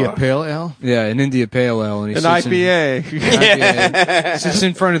 India Pale Ale. Yeah, an India Pale Ale, and he An sits IPA. sits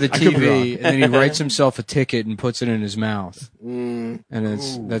in front of the could be wrong. TV, and then he writes himself a ticket and puts it in his mouth, and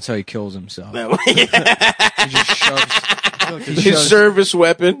that's how he kills himself. He just shoves. His service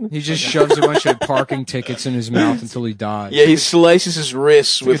weapon. He just shoves a bunch of parking tickets in his mouth until he dies. Yeah, he slices his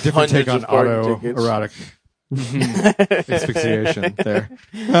wrists A with different hundreds take on of parking tickets. autoerotic asphyxiation there.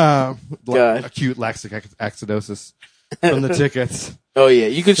 God. Acute lactic acidosis from the tickets. Oh yeah,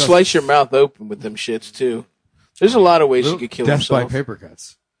 you could slice your mouth open with them shits too. There's a lot of ways you could kill Death yourself. by paper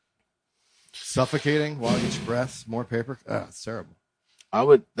cuts. Suffocating while each breath, more paper. It's terrible.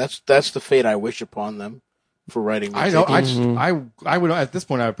 That's the fate I wish upon them for writing. I know. tickets. I would at this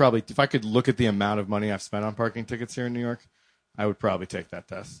point. I would probably, if I could look at the amount of money I've spent on parking tickets here in New York, I would probably take that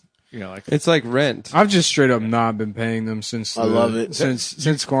test. It's like rent. I've just straight up not been paying them since. I love it.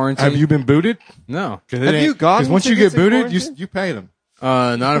 Since quarantine. Have you been booted? No, Have you gotten Because once you tickets get in booted, quarantine? you pay them.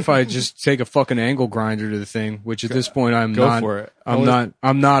 not if I just take a fucking angle grinder to the thing, which at this point I'm Go not. for it.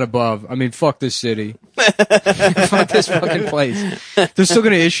 I'm not above. I mean, fuck this city. Fuck this fucking place. They're still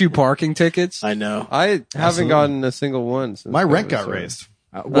gonna issue parking tickets. I know. I haven't gotten a single one since My rent COVID got started. raised.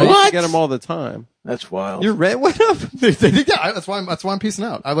 I used to get them all the time. That's wild. Your rent went up? Yeah, that's why I'm piecing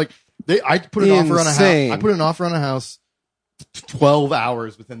out. I put an offer on a house. Insane. I put an offer on a house 12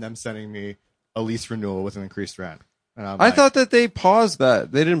 hours within them sending me a lease renewal with an increased rent. And I thought that they paused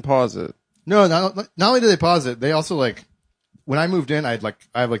that. They didn't pause it. No, not only did they pause it, they also when I moved in, I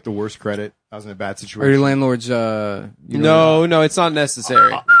have the worst credit. I was in a bad Are situation. your landlords? No, it's not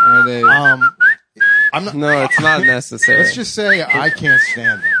necessary. Are they? I'm not. No, it's not necessary. Let's just say I can't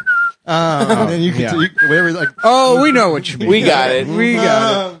stand them. And then you can whatever oh, we know what you mean. we got it. We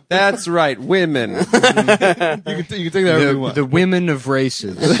got it. That's right, women. you can take that however you want. The women of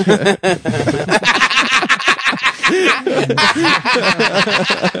races.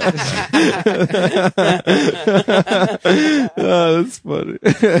 Oh, that's funny.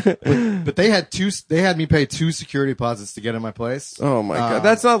 But they had me pay 2 security deposits to get in my place. Oh my god,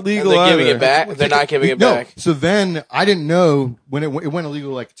 that's not And legal. they're giving either. it back. They're not giving it No. back. So then I didn't know when it went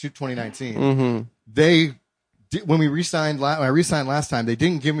illegal 2019. Mm-hmm. They when I resigned last time, they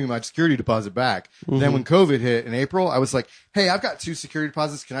didn't give me my security deposit back. Mm-hmm. Then when COVID hit in April, I was like, "Hey, I've got 2 security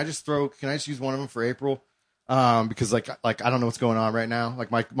deposits. Can I just use one of them for April?" Because I don't know what's going on right now.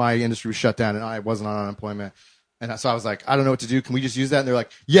 Like my industry was shut down and I wasn't on unemployment. And so I was like, I don't know what to do. Can we just use that? And they're like,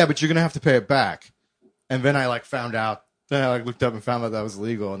 yeah, but you're going to have to pay it back. And then I found out, then I looked up and found out that was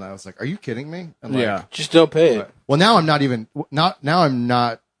illegal. And I was like, are you kidding me? And Yeah. Just don't pay it. Well, now I'm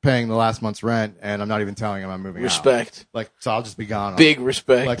not paying the last month's rent and I'm not even telling them I'm moving out. Respect. So I'll just be gone. Big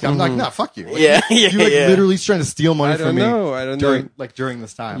respect. I'm like, nah, fuck you. Yeah, yeah, You yeah. literally trying to steal money I from don't me. know. I don't know. during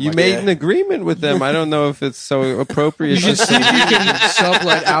this time. You Like, made yeah. an agreement with them. I don't know if it's so appropriate. You should see if you can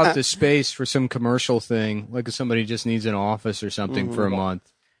sublet out the space for some commercial thing, like if somebody just needs an office or something for a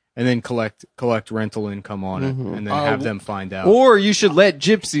month, and then collect rental income on it, and then have them find out. Or you should let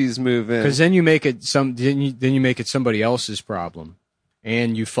gypsies move in. Because then you make it then you make it somebody else's problem,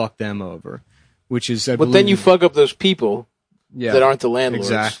 and you fuck them over, which is. But then you fuck up those people that aren't the landlords.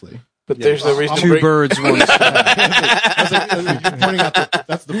 Exactly. But there's no reason to Two bring... birds, one stone. I was like, you're pointing out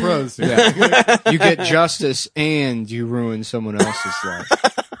that's the pros. Yeah. You get justice and you ruin someone else's life.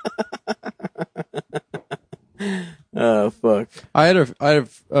 Oh, fuck. I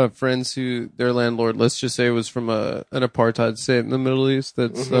have friends who their landlord, let's just say, was from an apartheid state in the Middle East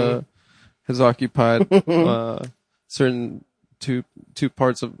that's has occupied certain two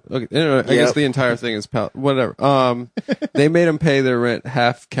parts of. Okay, anyway, I guess the entire thing is whatever. They made them pay their rent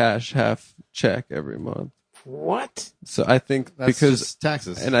half cash, half check every month. What? So I think That's because just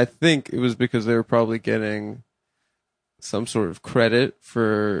taxes. and I think it was because they were probably getting some sort of credit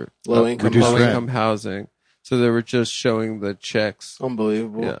for Low income housing. So they were just showing the checks.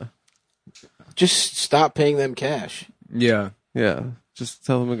 Unbelievable. Yeah. Just stop paying them cash. Yeah. Yeah. Just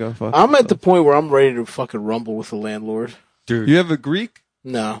tell them to go fuck. I'm at the point where I'm ready to fucking rumble with the landlord. Dude. You have a Greek?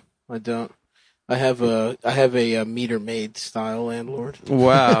 No, I don't. I have a meter maid style landlord.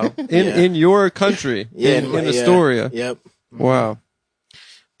 Wow. In your country. Yeah, in Astoria. Yep. Wow.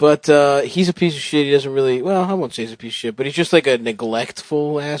 But he's a piece of shit. He doesn't really. Well, I won't say he's a piece of shit, but he's just like a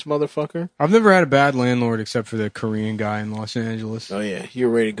neglectful ass motherfucker. I've never had a bad landlord except for the Korean guy in Los Angeles. Oh yeah, you're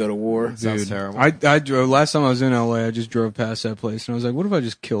ready to go to war. Sounds terrible. I drove, last time I was in LA, I just drove past that place and I was like, what if I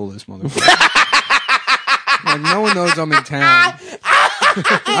just kill this motherfucker? Like, no one knows I'm in town.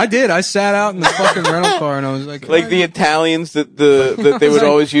 I did. I sat out in the fucking rental car and I was like, the Italians that they would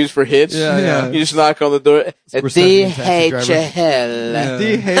always use for hits. Yeah. You just knock on the door. DHL.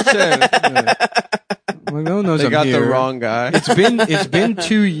 Like, no one knows They I'm got here. the wrong guy.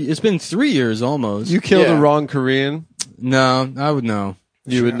 It's been 3 years almost. You killed Yeah. the wrong Korean. No, I would know.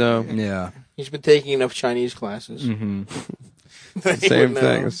 You would know. Yeah. He's been taking enough Chinese classes. Mm-hmm. Same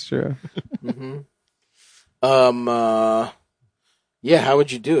thing. It's true. Yeah, how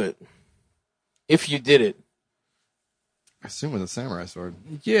would you do it? If you did it. I assume with a samurai sword.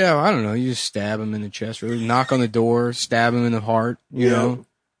 Yeah, I don't know. You just stab him in the chest, or knock on the door, stab him in the heart, you know,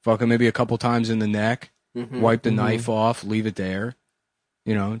 fuck him maybe a couple times in the neck, wipe the knife off, leave it there.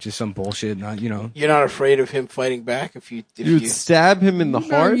 You know, just some bullshit, not, you know. You're not afraid of him fighting back if you You'd stab him in the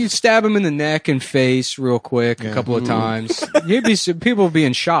heart? You stab him in the neck and face real quick a couple of times. People would be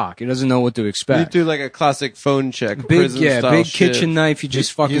in shock. He doesn't know what to You expect. do like a classic phone check. Big prison-style shit. kitchen knife. You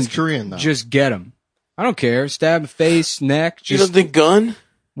just fucking He's Korean though. just get him. I don't care. Stab face, neck. You don't think gun?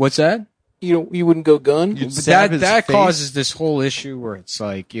 What's that? You wouldn't go gun? You'd But stab his that face? causes this whole issue where it's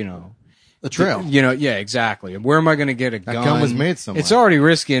like, you know, a trail. you know, yeah, exactly. Where am I going to get a gun? That gun was made somewhere. It's already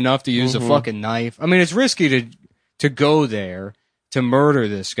risky enough to use a fucking knife. I mean, it's risky to go there to murder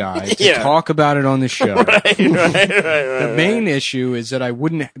this guy, to talk about it on the show. Right. The main issue is that I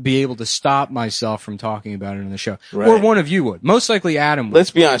wouldn't be able to stop myself from talking about it on the show. Right. Or one of you would. Most likely Adam would. Let's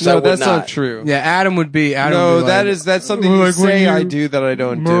be honest. I No, would that's not. not true. Yeah, Adam would be. Adam No, would be like, that's something you like when say you I do that I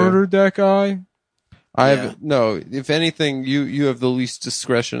don't do. murdered that guy. No, if anything, you have the least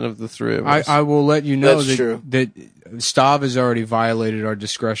discretion of the three of us. I will let you know That's true. that Stav has already violated our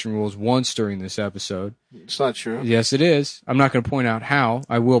discretion rules once during this episode. It's not true. Yes, it is. I'm not going to point out how.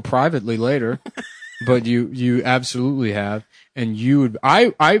 I will privately later, but you absolutely have. And you would.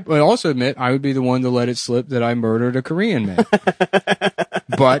 I would also admit I would be the one to let it slip that I murdered a Korean man.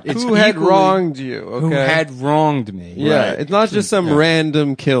 But it's who had equally- wronged you? Okay, who had wronged me. yeah, Right. it's not just some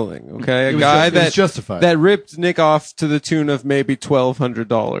random killing. Okay, It a was guy it was that justified. that ripped Nick off to the tune of maybe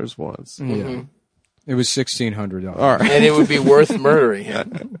 $1,200 once. Yeah. It was $1,600. All right, And it would be worth murdering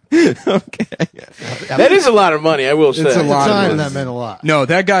him. okay. That is a lot of money, I will say. It's a lot At the of time, money. that meant a lot. No,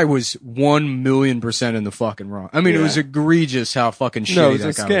 that guy was 1,000,000% in the fucking wrong. I mean, it was egregious how fucking shitty No, it's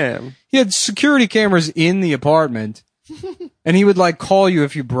that a guy was. scam. He had security cameras in the apartment, and he would like call you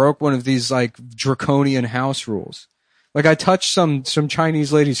if you broke one of these like draconian house rules. Like I touched some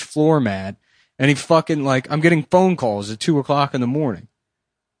Chinese lady's floor mat, and he fucking like I'm getting phone calls at 2:00 in the morning.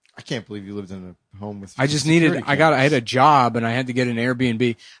 I can't believe you lived in a home with. I just security needed. I had a job, and I had to get an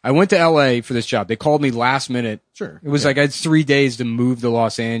Airbnb. I went to LA for this job. They called me last minute. Sure. It was like I had 3 days to move to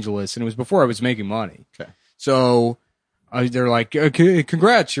Los Angeles, and it was before I was making money. Okay. So they're like, okay,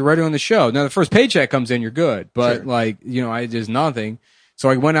 congrats, you're ready on the show. Now the first paycheck comes in, you're good. But Sure. like, you know, I did nothing. So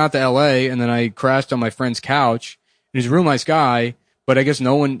I went out to LA and then I crashed on my friend's couch. He's a real nice guy, but I guess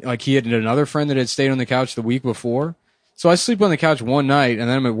no one, like he had another friend that had stayed on the couch the week before. So I sleep on the couch one night and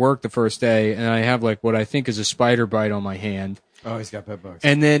then I'm at work the first day and I have like what I think is a spider bite on my hand. Oh, he's got bed bugs.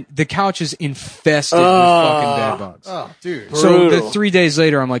 And then the couch is infested with fucking bed bugs. Oh, dude. So Brutal. 3 days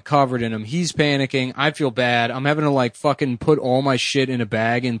later, I'm like covered in them. He's panicking. I feel bad. I'm having to like fucking put all my shit in a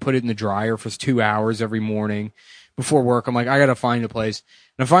bag and put it in the dryer for 2 hours every morning before work. I'm like, I gotta find a place.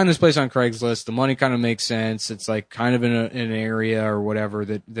 And I find this place on Craigslist. The money kind of makes sense. It's like kind of in an area or whatever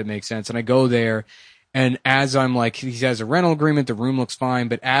that makes sense. And I go there. And as I'm like, he has a rental agreement, the room looks fine,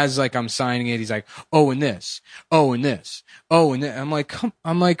 but as like I'm signing it, he's like, oh, and this, oh, and this, oh, and this.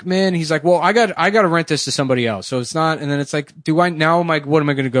 I'm like, man, he's like, well, I got to rent this to somebody else. So it's not, and then it's like, what am I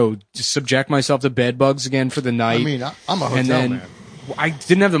going to go to subject myself to bed bugs again for the night? I mean, I'm a hotel and then man. I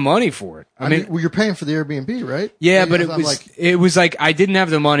didn't have the money for it. I mean, well, you're paying for the Airbnb, right? Yeah, Maybe but I'm it was like I didn't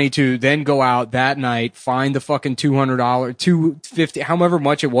have the money to then go out that night, find the fucking $200, $250, however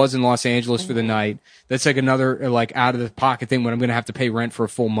much it was in Los Angeles for the night. That's like another like out of the pocket thing when I'm going to have to pay rent for a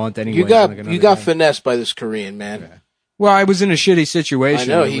full month anyway. You Like got another you got thing. finessed by this Korean man. Well, I was in a shitty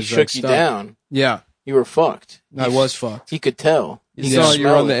situation. I know, It he was, shook like, you stuck. down. Yeah. You were fucked. I was fucked. He could tell. You He saw could you're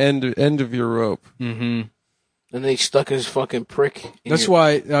smell on the it. end of your rope. Mm-hmm. And then he stuck his fucking prick in That's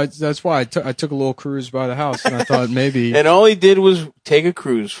why I took a little cruise by the house, and I thought maybe. And all he did was take a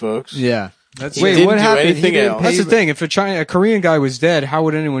cruise, folks. Yeah. That's He didn't what do happened? anything He didn't else. That's the thing. If a Korean guy was dead, how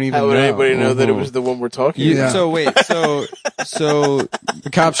would anyone even How would know? anybody know that it was the one we're talking You, about? So wait, so The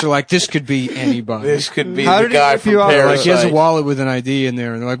cops are like, this could be anybody. This could be How the did he guy rip from you out? Parasite. Like, he has a wallet with an ID in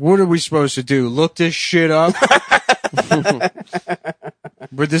there, and they're like, what are we supposed to do? Look this shit up?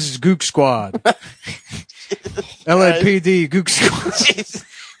 But this is Gook Squad. LAPD, Gook Squad.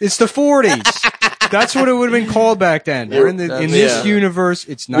 It's the 40s. That's what it would have been called back then. We're in this universe,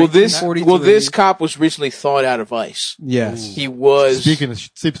 it's 1943. Well, this cop was recently thawed out of ice. Yes. He was. Speaking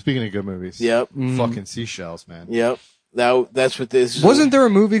of good movies. Yep. Fucking seashells, man. Yep. That's what this is. Wasn't there a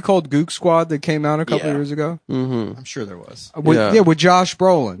movie called Gook Squad that came out a couple Yeah. years ago? I'm sure there was. With Josh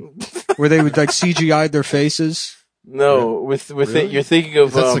Brolin, where they would like CGI'd their faces. No, with Really? it, you're thinking of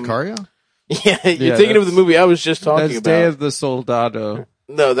Is that Sicario? Yeah, you're thinking of the movie I was just talking that's about. Day of the Soldado.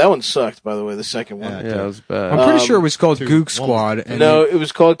 No, that one sucked. By the way, the second one. Yeah, it was bad. I'm pretty sure it was called two- Gook one Squad. And No, it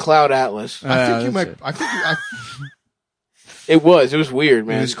was called Cloud Atlas. I think you that's might. I think you, It was weird, it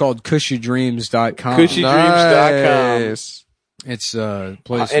man. was called CushyDreams.com. CushyDreams.com. Nice. It's a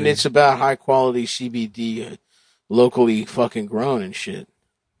place. And it's about high quality CBD, locally fucking grown and shit.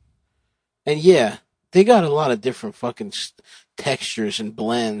 And yeah, they got a lot of different fucking textures and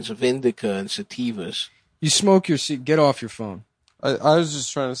blends of indica and sativas. You smoke your seat. Get off your phone. I was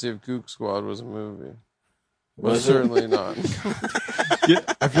just trying to see if Gook Squad was a movie. But Was it? certainly not.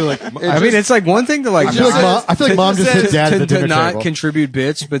 I feel like. I mean, it's like one thing to like. I feel like mom just hit dad at the to dinner not table. contribute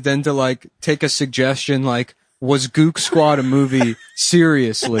bits, but then to like take a suggestion like, was Gook Squad a movie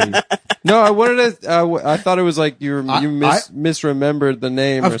seriously? No, I wanted to. I thought it was like you misremembered the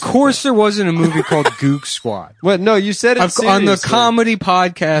name. Of course, there wasn't a movie called Gook Squad. What? No, you said it On the seriously. comedy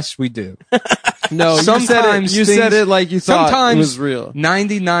podcast we do. No, Sometimes you said things- it like you thought sometimes it was real.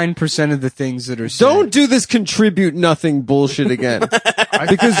 99% of the things that are said. Don't do this contribute nothing bullshit again.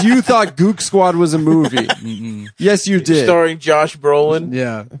 Because you thought Gook Squad was a movie. Yes, you did. Starring Josh Brolin.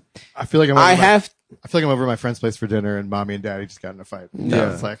 Yeah. I feel like I'm. I feel like I'm over at my friend's place for dinner, and mommy and daddy just got in a fight.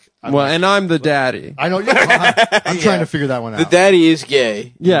 Yeah. It's like. And I'm the daddy. I know. Yeah, I'm trying to figure that one out. The daddy is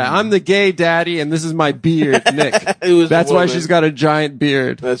gay. Yeah, I'm the gay daddy, and this is my beard, Nick. It was That's a why woman. she's got a giant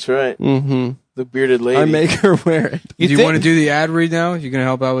beard. That's right. Mm-hmm. The bearded lady. I make her wear it. Do you want to do the ad read now? You gonna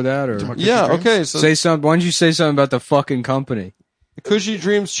help out with that, or Yeah, okay. So say something? Why don't you say something about the fucking company? Cushy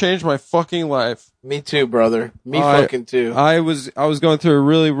Dreams changed my fucking life. Me too, brother. Me fucking too. I was going through a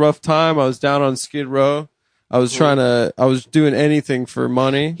really rough time. I was down on Skid Row. I was doing anything for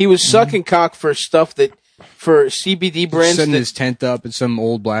money. He was sucking cock for stuff for CBD brands. Setting that- his tent up, and some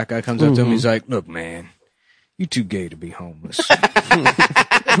old black guy comes up to him. He's like, "Look, man, you too gay to be homeless.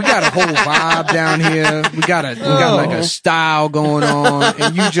 We got a whole vibe down here. We got like a style going on,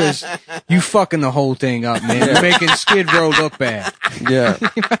 and you fucking the whole thing up, man. You're making Skid Row look bad. Yeah.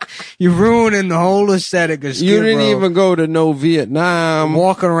 You're ruining the whole aesthetic of Skid You didn't Row. even go to no Vietnam.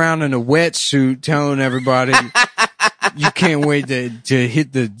 Walking around in a wetsuit, telling everybody you can't wait to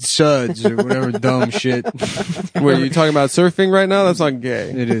hit the suds or whatever dumb shit. Wait, you talking about surfing right now? That's not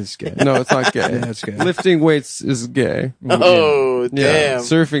gay. It is gay. No, it's not gay. Yeah, it's gay. Lifting weights is gay. Oh, Yeah. damn.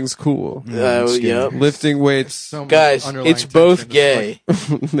 Surfing's cool. Yep. Lifting weights, So much Guys, underlying it's both tension. It's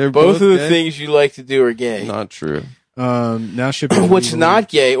gay. they're Both of the gay? things you like to do are gay. Not true. Now shipping. What's not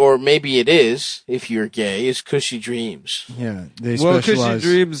gay, or maybe it is, if you're gay, is Cushy Dreams. Yeah, they Well, Cushy specialize.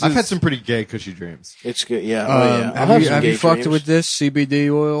 Dreams I've is, had some pretty gay cushy dreams. It's good, yeah. Oh, yeah. I'll Have some you gay fucked dreams. with this CBD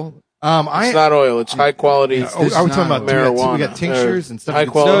oil? It's not oil. It's high quality. Are we talking about marijuana. We got tinctures and stuff. High you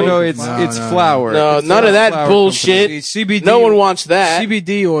can quality. no, smoke. it's flour. No, It's none a of that flour bullshit. CBD. No one wants that.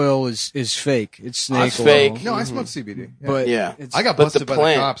 CBD oil is fake. It's snake It's oil. fake. No, I smoked CBD. Yeah. But Yeah. it's, I got But busted the by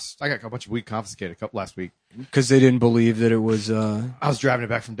plant- the cops. I got a bunch of weed confiscated last week. because they didn't believe that it was. I was driving it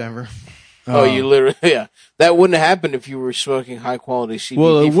back from Denver. Oh, you literally, yeah. That wouldn't have happened if you were smoking high quality CBD.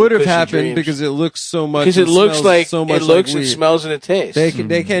 Well, it from would have Cushy happened Dreams. because it looks so much. Because it looks smells like so much it looks, like it weed. smells, and it tastes.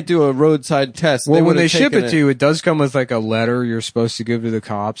 They can't do a roadside test. Well, They when they would've ship taken it to you, it does come with like a letter you're supposed to give to the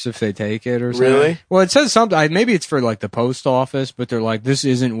cops if they take it or something. Really? Well, it says something. Maybe it's for like the post office, but they're like, "This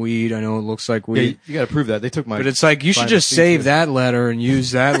isn't weed. I know it looks like Yeah, weed." you got to prove that. They took my. But it's like you should Find just a save feature. that letter and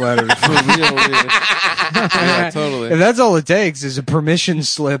use that letter. for real weed. Yeah, totally. If that's all it takes is a permission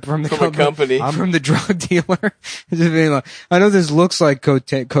slip from the From a company. from the drug dealer. Just being like, I know this looks like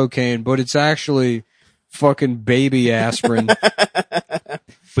cocaine, but it's actually fucking baby aspirin.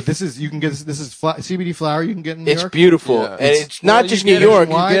 But this is CBD flower you can get in New It's York. beautiful, Yeah. and it's not just New York.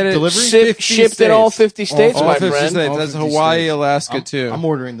 You get it delivery? Shipped in all 50 states, All my 50 friend. states. All That's 50 Hawaii, states. Alaska too. I'm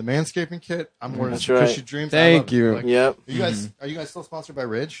ordering the manscaping kit. I'm ordering That's some right. Cushy Dreams. Thank you. Yep. Are you guys still sponsored by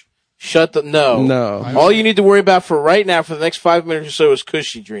Ridge? No. All you need to worry about for right now, for the next 5 minutes or so, is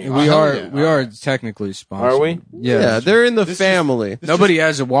Cushy Dream. We hell are yeah. we are technically sponsored. Are we? Yeah, they're in the family. Nobody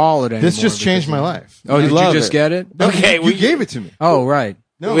has a wallet anymore. This just changed my life. Oh, did you love just it. get it? Okay, You gave it to me. Oh, right.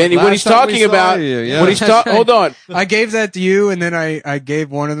 No, when he's talking about, yeah. when he's hold on. I gave that to you, and then I gave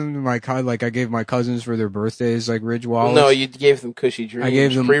one of them to my I gave my cousins for their birthdays, like Ridge wallets. No, you gave them Cushy Dreams. I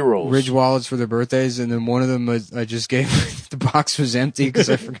gave them pre-rolls. Ridge wallets for their birthdays, and then one of them I just gave the box was empty because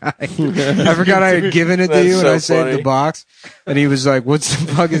I forgot I had given it to That's you, and so I saved funny. the box, and he was like, "What's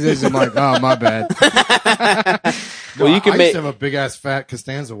the fuck is this?" I'm like, "Oh, my bad." Well, you can I make. used to have a big ass fat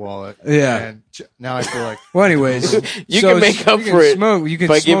Costanza wallet. Yeah. And now I feel like Well, anyways, You so can make up you can for it smoke, you can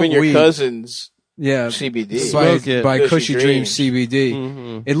by smoke giving your weed. cousins Yeah, CBD. Smoke it. by Cushy Cushy Dream Dreams. CBD.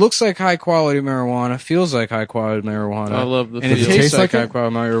 Mm-hmm. It looks like high quality marijuana, feels like high quality marijuana. I love the and it feel. tastes Tastes like like high it?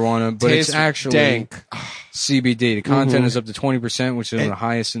 quality marijuana, but Tastes it's actually dank. CBD. The content is up to 20%, which is And- the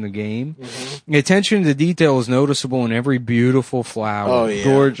highest in the game. The attention to detail is noticeable in every beautiful flower. Oh yeah.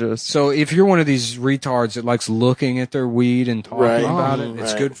 Gorgeous. So if you're one of these retards that likes looking at their weed and talking Right. about it,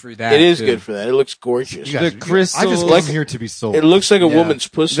 it's Right. good for that. It is too. good for that. It looks gorgeous. you guys, The crystals- I just Like- came here to be sold. It looks like a Yeah. woman's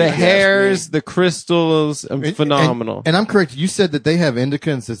pussy. The if you ask hairs, me. the crystals, phenomenal. And I'm correct. You said that they have indica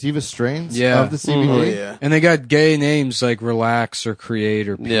and sativa strains Yeah. of the CBD. Oh yeah. And they got gay names like Relax or Create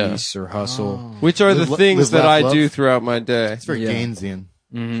or Yeah. Peace or Hustle. Which are the Live- things live, that laugh, I do love. throughout my day. It's very Yeah. Gainesian.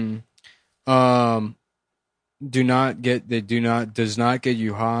 Does not get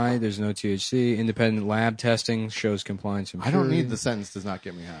you high. There's no THC. Independent lab testing shows compliance and I don't purity. need the sentence does not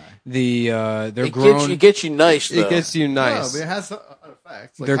get me high. They're It grown. gets you nice though. It gets you No, nice. but it has an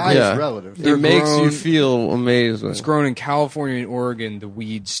effect. Like They're high yeah. is relative. They're It makes you grown- feel amazing. It's grown in California and Oregon, the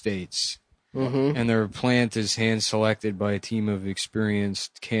weed states. And their plant is hand selected by a team of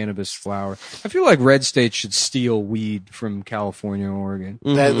experienced cannabis flower. I feel like red states should steal weed from California and Oregon.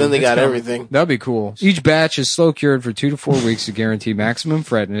 Then they got coming. everything. That'd be cool. Each batch is slow cured for 2 to 4 weeks to guarantee maximum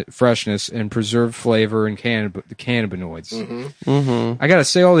freshness and preserved flavor and the cannabinoids. I gotta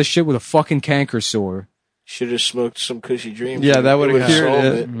say all this shit with a fucking canker sore. Should have smoked some Cushy Dreams. Yeah, that would've would've cured solved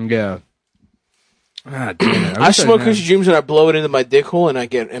it. Yeah. Ah, damn it. I wish smoke had- Cushy Dreams and I blow it into my dick hole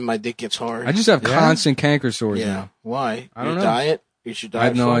and my dick gets hard. I just have constant canker sores yeah. now. Why? I don't Your know. diet? Is your diet? I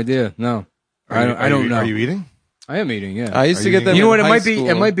have no fucked? idea. No. I don't know. Are you eating? I am eating, yeah. I used Are to you get them. You know what? in It high might be. school.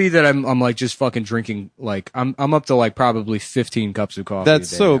 It might be that I'm like just fucking drinking. Like I'm up to like probably 15 cups of coffee. That's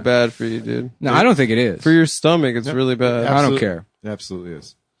a day so now. bad for you, dude. No, I don't think it is. For your stomach, it's really bad. I don't care. It absolutely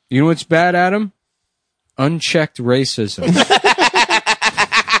is. You know what's bad, Adam? Unchecked racism.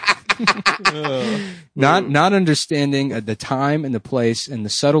 Not understanding the time and the place and the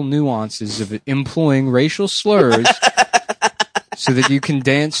subtle nuances of employing racial slurs. So that you can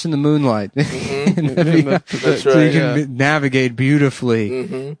dance in the moonlight, That's so right. you can navigate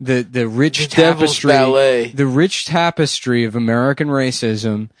beautifully the rich The devil's tapestry, ballet. the rich tapestry of American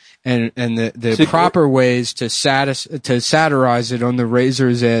racism, and the So- proper ways to satirize it on the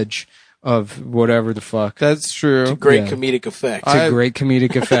razor's edge of whatever the fuck. That's true. Great Yeah. comedic effect. It's a great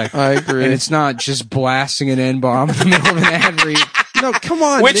comedic effect. I agree. And it's not just blasting an N-bomb in the middle of an ad read. No, come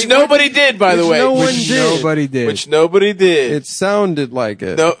on. Which nobody did, by the Which way. no one Which did. nobody did. Which nobody did. It sounded like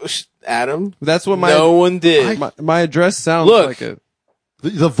it. No, Adam. That's what No one did. my address sounds Look. like it.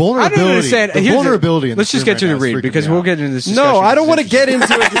 The I vulnerability. don't understand. The Here's vulnerability. in let's this just room get to right the now is read freaking because me we'll out. get into this discussion. No, I don't want to get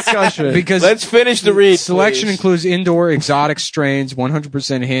into a discussion. because Let's finish the read. selection please. includes indoor exotic strains,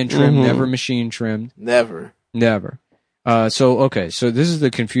 100% hand trimmed, never machine trimmed, Never. never. So this is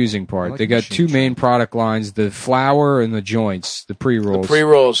the confusing part. like They got machine two main product lines: the flower and the joints, the pre-rolls.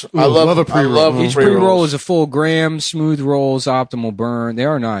 Pre-rolls. I love a pre-roll. I love Each pre-rolls. pre-roll is a full gram, smooth rolls, optimal burn. They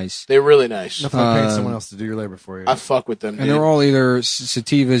are nice, They're really nice. Nothing like paying someone else to do your labor for you. I fuck with them, and dude. they're all either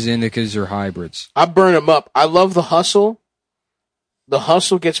sativas, indicas, or hybrids. I burn them up. I love the hustle. The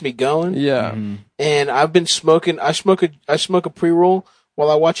hustle gets me going. Yeah. And I've been smoking. I smoke a pre-roll while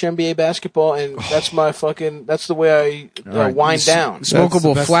I watch NBA basketball, and that's my fucking. That's the way I Right. wind down.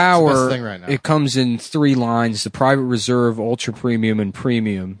 Smokable best- flower. it's the best thing right now. It comes in 3 lines: the private reserve, ultra premium, and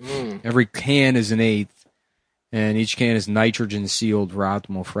premium. Every can is an eighth, and each can is nitrogen sealed for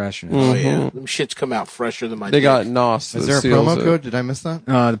optimal freshness. Oh yeah, them shits come out fresher than my. They dick. got NOS. Is that there a seals promo it. code? Did I miss that?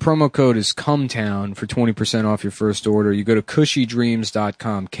 The promo code is CUMTOWN for 20% off your first order. You go to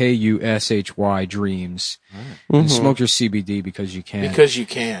cushydreams.com, KUSHY dreams. And smoke your CBD because you can. because you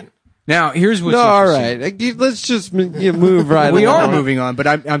can. Now, here's what's all interesting. right. Let's just move right We along. are moving on, but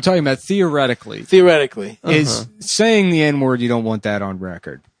I'm talking about theoretically. Theoretically. Is saying the N-word, you don't want that on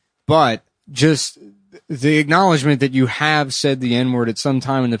record. But just the acknowledgement that you have said the N-word at some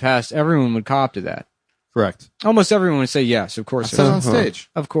time in the past, everyone would cop to that. Correct. Almost everyone would say yes, of course. I said it on stage.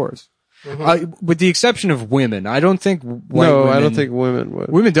 Of course. With the exception of women. I don't think women, I don't think women would.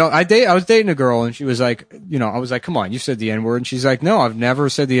 Women don't. I was dating a girl and she was like, I was like, come on, you said the N-word. And she's like, no, I've never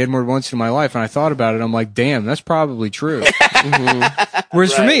said the N-word once in my life. And I thought about it. I'm like, damn, that's probably true.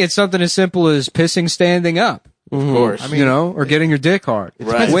 Whereas for me, it's something as simple as pissing standing up. Of course. I mean, or getting your dick hard.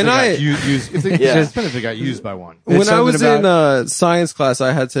 Right. When it depends if it got used by one. When I was in science class,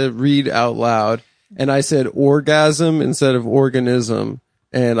 I had to read out loud, and I said orgasm instead of organism,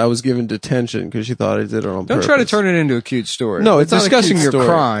 and I was given detention because she thought I did it on purpose. Don't try to turn it into a cute story. No, it's not a discussing cute your story.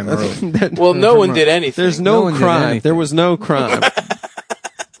 crime. Well, no one did anything. There's No no one did crime. anything. There was no crime.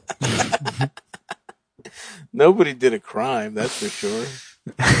 Nobody did a crime, that's for sure.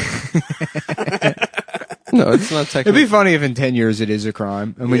 No, it's not It'd technically. be funny if in 10 years it is a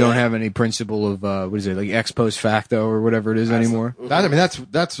crime and we don't have any principle of, like ex post facto or whatever it is anymore.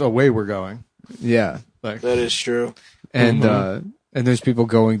 That's a way we're going. Yeah. Like, That is true. And, and there's people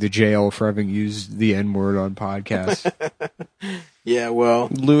going to jail for having used the N-word on podcasts. Yeah, well.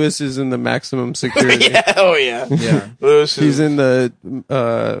 Lewis is in the maximum security. Yeah, oh yeah. Yeah. Lewis He's is, in the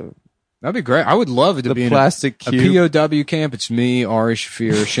That'd be great. I would love it to be in plastic a cube. POW camp. It's me, Ari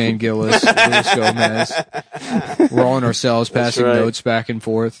Shafir, Shane Gillis, Luis Gomez. We're all in our cells passing right. notes back and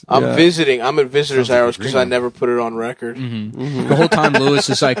forth. I'm visiting. I'm at visitor's hours because I never put it on record. The whole time Lewis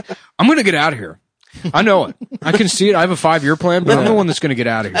is like, I'm going to get out of here. I know it. I can see it. I have a 5-year plan, but I'm the one that's going to get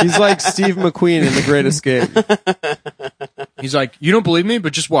out of here. He's like Steve McQueen in The Great Escape. He's like, you don't believe me,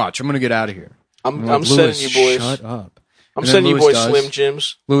 but just watch. I'm going to get out of here. I'm like, sending Lewis, you boys. shut up. I'm And then sending you Lewis boys does. Slim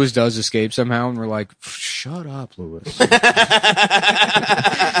Jims. Lewis does escape somehow, and we're like, shut up, Lewis.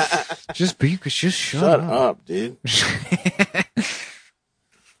 just shut Shut up. up, dude.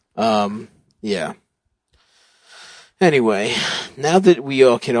 Yeah. Anyway, now that we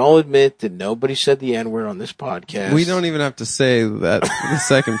all can all admit that nobody said the N-word on this podcast. We don't even have to say that the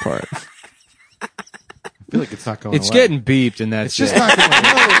second part. I feel like it's not going It's away. getting beeped, and that's It's just it. not going away.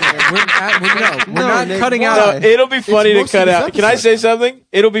 We're not Nick, cutting why? out. No, it'll be funny to most of cut this out. Can I episode. say something?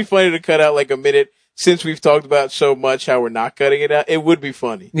 It'll be funny to cut out like a minute since we've talked about so much how we're not cutting it out. It would be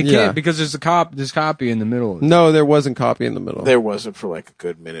funny. You Yeah. can't because there's copy in the middle. Of it. No, there wasn't copy in the middle. There wasn't for like a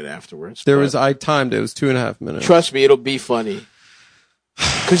good minute afterwards. There but was. I timed it. It was 2.5 minutes. Trust me, it'll be funny.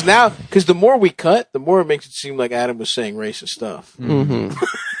 Because the more we cut, the more it makes it seem like Adam was saying racist stuff. Mm-hmm.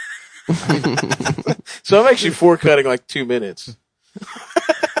 So I'm actually for cutting like 2 minutes.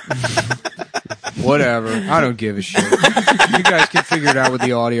 Whatever. I don't give a shit. You guys can figure it out with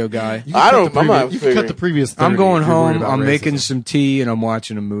the audio guy. You can I cut don't- the I'm not previous- You can cut the figuring. previous 30 I'm going if you're worried home. about I'm racism. making some tea and I'm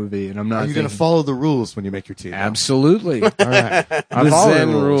watching a movie and I'm not. Are you going to thinking- follow the rules when you make your tea? though? Absolutely. All right. I The follow Zen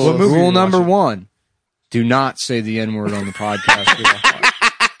the rules. rules. What movie are Rule you number watching? 1: do not say the N-word on the podcast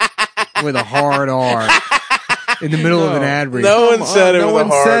with a hard R in the middle of an ad read. No one said it no with one a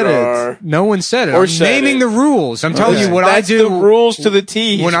hard said it. R. No one said it. Or I'm said naming it. the rules. I'm telling Okay. you what That's I do the rules to the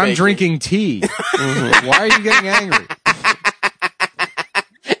tea he's when I'm making. drinking tea. Why are you getting angry?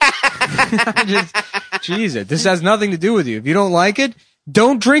 Jesus, this has nothing to do with you. If you don't like it,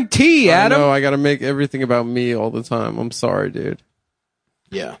 don't drink tea, Adam. No, I got to make everything about me all the time. I'm sorry, dude.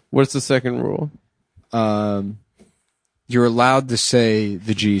 Yeah. What's the second rule? You're allowed to say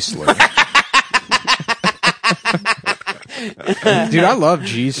the G slur. Dude, I love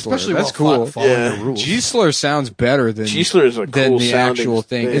G slur. Especially That's while cool. following Yeah. the rules. G slur sounds better than G-slur is a than cool the sounding actual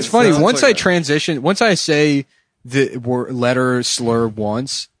thing. thing. It's funny Sounds once like I that. transition, once I say the letter slur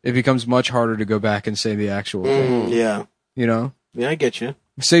once, it becomes much harder to go back and say the actual thing. Yeah. You know, Yeah, I get you.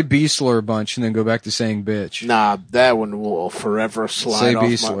 say B slur a bunch and then go back to saying bitch. Nah, that one will forever slide Say off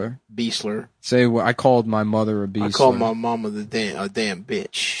B-slur. B-slur. Say well, I called my mother a B I slur. call my mama a damn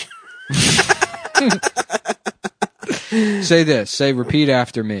bitch. Say this. Say repeat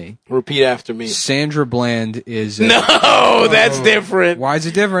after me. Repeat after me. Sandra Bland is. No, that's different. Why is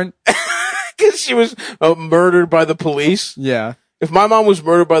it different? Because she was murdered by the police. Yeah. If my mom was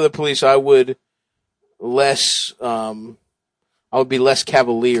murdered by the police, I would be less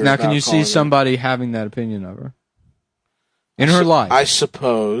cavalier. Now, can about you see calling her. somebody having that opinion of her in her life? I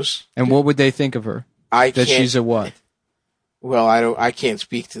suppose. And what would they think of her? I That can't. she's a what? Well, I can't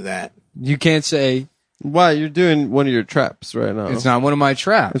speak to that. You can't say Why? You're doing one of your traps right now. it's not one of my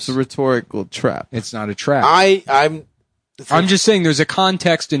traps. It's a rhetorical trap. It's not a trap. I'm I'm just saying there's a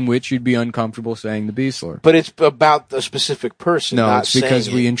context in which you'd be uncomfortable saying the B slur. But it's about the specific person. No, not it's because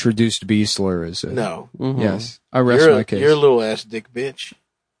saying we it. introduced B slur as a... No. Yes. I rest my case. You're a little ass dick bitch.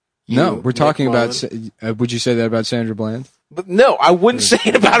 No, You, we're talking Nick about... Mullen. would you say that about Sandra Bland? But no, I wouldn't say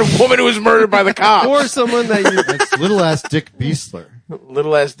it about a woman who was murdered by the cops. Or someone that you. That's little ass Dick Beastler.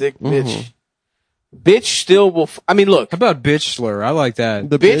 Little ass dick bitch. Bitch still will. I mean, look. How about bitch slur? I like that.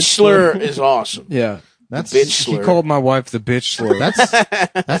 The Bitch slur is awesome. Yeah. That's Bitch He slur. called my wife the bitch slur.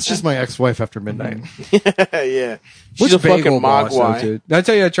 that's just my ex-wife after midnight. Yeah. She's What's a fucking Bagel Boss, though, mogwai. dude? Did I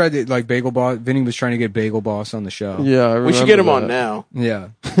tell you I tried to, like, Bagel Boss? Vinny was trying to get Bagel Boss on the show. Yeah, I We should get him remember on now. Yeah.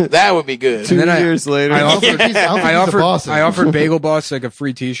 That would be good. 2 then I- years later. I offered, I don't think he's the boss I anymore. offered Bagel Boss like a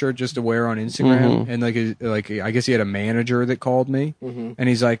free T-shirt just to wear on Instagram, and like I guess he had a manager that called me, and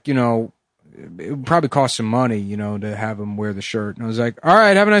he's like, you know, it would probably cost some money, you know, to have him wear the shirt, and I was like, all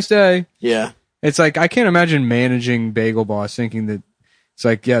right, have a nice day. Yeah. It's like I can't imagine managing Bagel Boss thinking that it's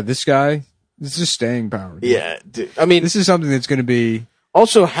like, yeah, this guy, this is staying power. dude. Yeah. Dude. I mean, This is something that's going to be,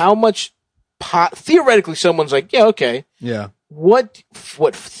 also, how much pot? Theoretically, someone's like, yeah, okay. yeah, What?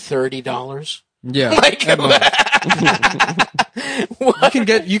 $30? yeah. Like,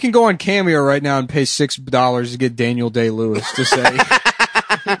 You can go on Cameo right now and pay $6 to get Daniel Day-Lewis to say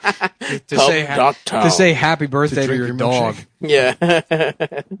to say happy birthday to, drink your your dog. milkshake.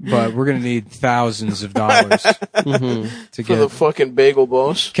 Yeah. But we're gonna need thousands of dollars to For get the fucking Bagel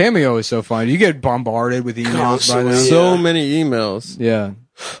Boss. Cameo is so fun. You get bombarded with emails by Constantly. now. So many emails. Yeah.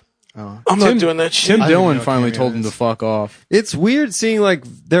 I'm not doing that shit. Tim I don't even Dillon know finally what told Cameo him to is. fuck off. It's weird seeing like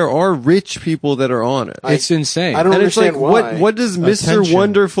there are rich people that are on it. It's insane. I don't And it's like, understand why. what does Mr. Attention.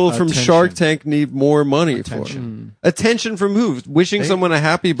 Wonderful from Attention. Shark Tank need more money Attention. for? Attention from who? Wishing someone a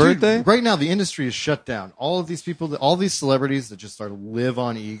happy birthday? Dude, right now, the industry is shut down. All of these people, all these celebrities that just live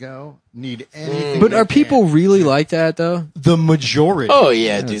on ego, need anything. But they are people can. really like that though? The majority? Oh,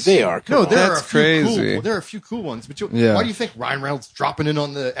 yeah, dude. They are. Come No, on. there are That's a few crazy. cool. There are a few cool ones, but Yeah. why do you think Ryan Reynolds dropping in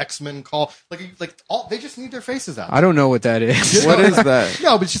on the X-Men call? They just need their faces out. I don't know what that is. What is that?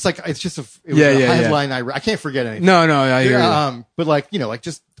 No, but it's just like it was Yeah, a yeah, yeah. headline. I can't forget anything. No, I hear you. But like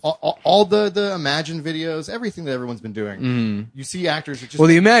just all the Imagine videos, everything that everyone's been doing. You see actors who just Well,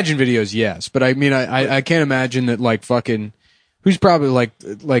 the Imagine videos, yes, but I mean, I can't imagine that like fucking who's probably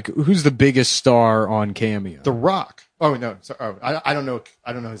like who's the biggest star on Cameo? The Rock. Oh no, sorry. Oh, I don't know.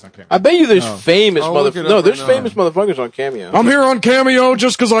 I don't know who's on camera. I bet you there's famous I'll look it motherfuckers. up No, right there's now. famous motherfuckers on Cameo. I'm here on Cameo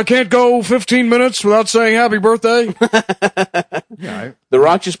just because I can't go 15 minutes without saying happy birthday. Yeah, The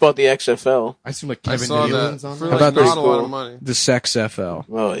Rock just bought the XFL. I assume like I Kevin saw Nealon's that on for there. like about not this? a lot of money. The Sex FL.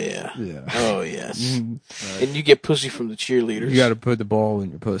 Oh, yeah. Yeah. Oh, yes. And you get pussy from the cheerleaders. You got to put the ball in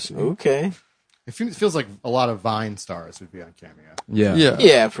your pussy. Okay. It feels like a lot of Vine stars would be on Cameo. Yeah. Yeah.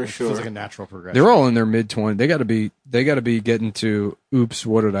 Yeah, for It sure. feels like a natural progression. They're all in their mid 20s. They got to be getting to oops,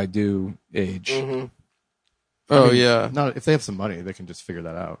 what did I do age. Oh yeah. Not if they have some money, they can just figure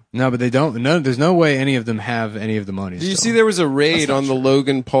that out. No, but they don't. No, there's no way any of them have any of the money. Did you still. see there was a raid on the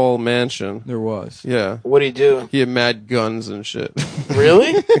Logan Paul mansion? There was. Yeah. What'd he do? He had mad guns and shit.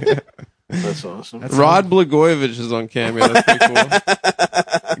 Really? That's awesome. Rod Blagojevich is on Cameo. That's pretty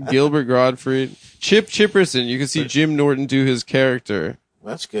cool. Gilbert Gottfried. Chip Chipperson. You can see Jim Norton do his character.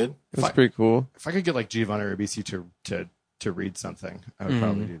 That's good. That's pretty cool. If I could get like Giovanni Ribisi to read something, I would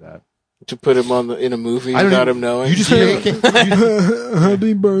probably do that. To put him in a movie I don't without even- him knowing. You just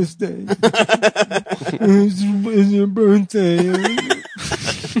Happy birthday. It's your birthday.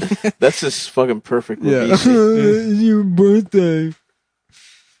 That's just fucking perfect. Yeah. Ribisi. It's your birthday.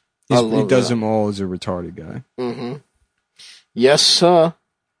 I He love does that. them all as a retarded guy. Mm-hmm. Yes, sir.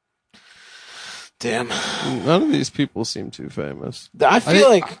 Damn. None of these people seem too famous. I feel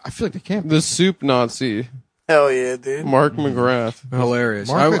like I feel like they can't. The soup Nazi, hell yeah, dude. Mark McGrath. Hilarious.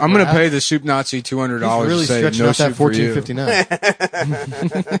 Margaret I'm going to Graff. pay the soup Nazi $200 really to say stretching no out that soup for you.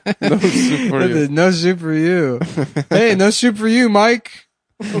 $14.59. No soup for you. No soup for you. Hey, no soup for you, Mike.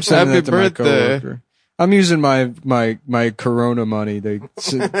 I'm sending Happy that to my birthday. coworker. I'm using my Corona money to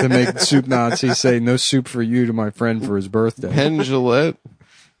make soup Nazi say no soup for you to my friend for his birthday. Penn Jillette.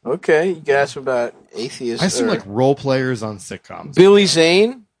 Okay, you can ask him about atheists. I assume or- like role players on sitcoms. Billy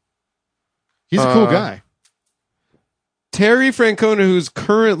Zane. He's a cool guy. Terry Francona, who's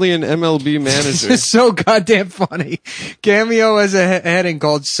currently an MLB This manager. is so goddamn funny. Cameo has a heading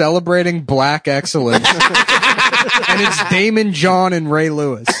called "Celebrating Black Excellence," and it's Damon John and Ray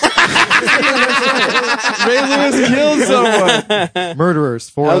Lewis. Ray Lewis killed someone. Murderers.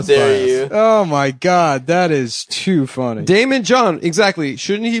 For How us dare bias. you? Oh my god, that is too funny. Damon John, exactly.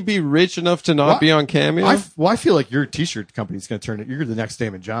 Shouldn't he be rich enough to not What? be on Cameo? I feel like your T-shirt company's going to turn it. You're the next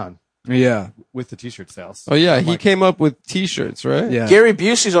Damon John. Yeah. with the t-shirt sales. Oh yeah, I'm he like, came up with T-shirts, right? Yeah. Gary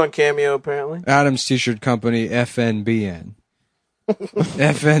Busey's on Cameo, apparently. Adam's T-shirt company, FNBN.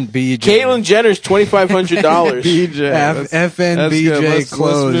 FNBJ. Caitlyn Jenner's $2,500. BJ. That's good. FNBJ Let's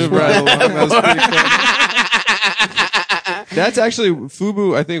clothes. move right along. That's pretty cool. That's actually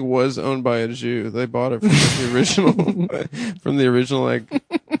Fubu. I think was owned by a Jew. They bought it from the original like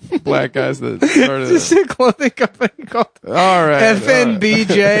black guys that started This is it. a clothing company called All right,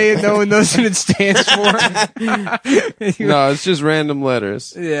 FNBJ, and no one knows what it stands for. No, it's just random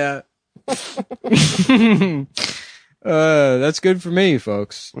letters. Yeah. That's good for me,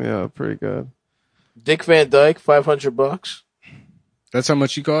 folks. Yeah, pretty good. Dick Van Dyke, $500. That's how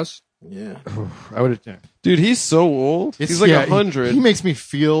much he costs? Yeah. I would have. Dude, he's so old. He's like 100. He makes me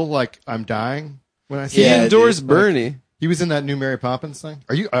feel like I'm dying when I see He him. endorsed Like, Bernie. he was in that new Mary Poppins thing.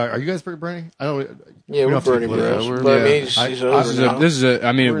 Are you guys for Bernie? I don't. Yeah, we we're don't have to Bernie get Bros. political. But I mean, Yeah. he's I- over now. This is a,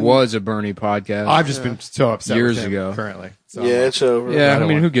 I mean, it was a Bernie podcast. I've just been so upset Years with him ago. currently. So Yeah, it's over. yeah, I don't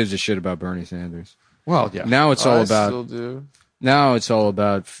mean, want- who gives a shit about Bernie Sanders? well, yeah. Now it's all I about still do.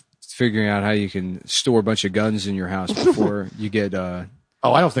 figuring out how you can store a bunch of guns in your house before you get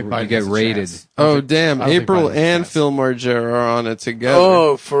Oh, I don't think Biden you get has a raided. chance. Oh damn! I don't think April Biden has a and chance. Phil Margera are on it together.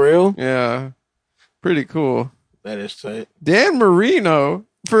 Oh, for real? Yeah, pretty cool. That is tight. Dan Marino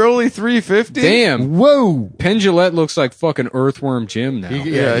for only $350. Damn. Whoa! Penn Jillette looks like fucking Earthworm Jim now.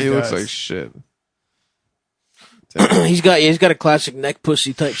 Yeah, he looks does. like shit. he's got a classic neck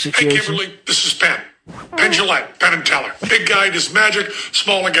pussy type Hey, situation. Kimberly, this is Penn. Penn Jillette, Penn and Teller. Big guy does magic.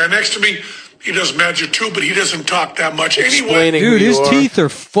 Smaller guy next to me, he does magic too, but he doesn't talk that much. Anyway, Explaining Dude, who his you are. teeth are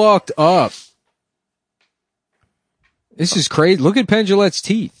fucked up. This is crazy. Look at Penn Jillette's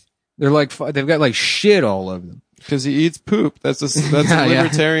teeth. They're like they've got like shit all over them. Because he eats poop. That's a Yeah, yeah.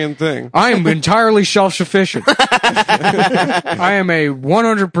 libertarian thing. I am entirely self-sufficient. I am a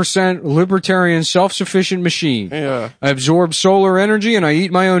 100% libertarian self-sufficient machine. Yeah. I absorb solar energy and I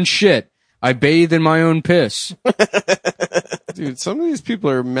eat my own shit. I bathe in my own piss. Dude, some of these people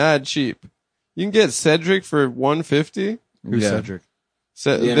are mad cheap. You can get Cedric for $150. Who's Yeah. Cedric?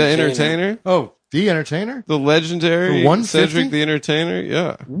 The Entertainer. entertainer. Oh, the entertainer. The legendary For $150? Cedric the Entertainer.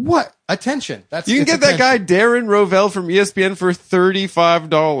 Yeah. What attention? That's You can it's get that guy attention. Darren Rovell from ESPN for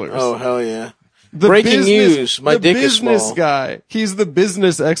 $35. Oh, hell yeah. The Breaking news. My dick is business small. guy. He's the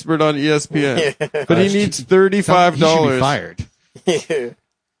business expert on ESPN. But he needs He $35. should be fired.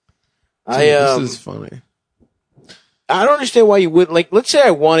 This is funny. I don't understand why you would, like, let's say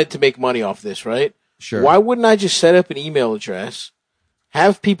I wanted to make money off this, right? Sure. Why wouldn't I just set up an email address,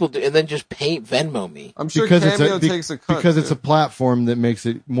 have people do, and then just pay Venmo me? I'm sure Because Cameo it's a takes a cut. because it's too. a platform that makes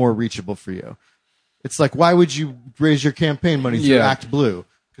it more reachable for you. It's like, why would you raise your campaign money through Yeah. Act Blue?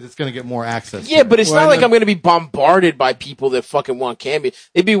 Because it's going to get more access. Yeah, to but it. it's not like I'm going to be bombarded by people that fucking want Cameo.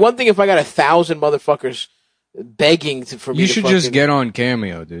 It'd be one thing if I got 1,000 motherfuckers begging for me You to should fucking, just get on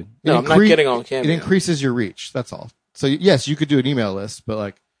Cameo, dude. No, I'm not getting on Cameo. It increases your reach. That's all. So yes, you could do an email list, but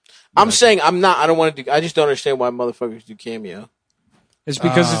like, I'm saying I don't want to do, I just don't understand why motherfuckers do Cameo. It's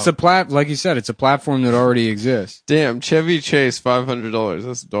because it's a like you said, it's a platform that already exists. Damn, Chevy Chase, $500.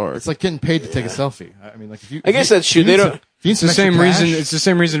 That's dark. it's like getting paid to take a selfie. I mean, like if you, I guess that's true. if you They need don't- some- if you need It's some the same extra reason. cash, It's the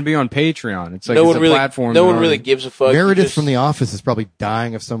same reason to be on Patreon. It's like No it's one a really, platform. no that one really already- gives a fuck. You Meredith just- from The Office is probably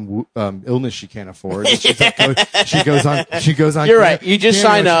dying of some illness she can't afford. She goes on. You're right. You just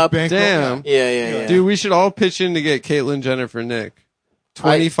Cameo, sign she's up. bankrupt. Damn. Yeah. Dude, we should all pitch in to get Caitlyn Jenner for Nick.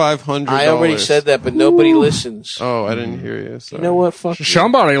 $2,500. I already said that, but nobody listens. Oh, I didn't hear you. Sorry. You know what? Fuck you.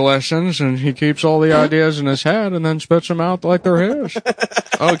 Somebody listens and he keeps all the ideas in his head and then spits them out like they're his.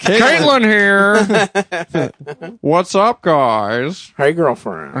 Oh, Caitlyn. Caitlin here. What's up, guys? Hey,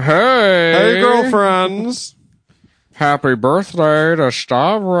 girlfriend. Hey. Hey, girlfriends. Happy birthday to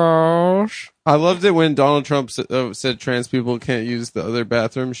Stavros. I loved it when Donald Trump said trans people can't use the other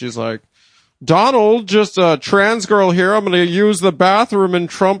bathroom. She's like, Donald, just a trans girl here. I'm going to use the bathroom in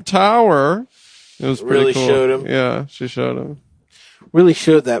Trump Tower. It was pretty Really cool. showed him. Yeah, she showed him. Really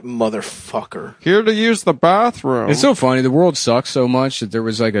showed that motherfucker. Here to use the bathroom. It's so funny. The world sucks so much that there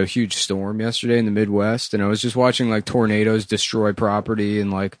was like a huge storm yesterday in the Midwest, and I was just watching like tornadoes destroy property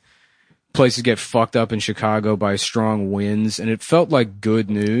and like places get fucked up in Chicago by strong winds, and it felt like good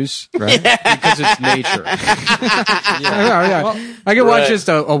news, right? Because it's nature. Yeah. I could watch Right. just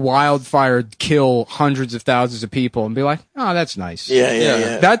a wildfire kill hundreds of thousands of people and be like, oh, that's nice.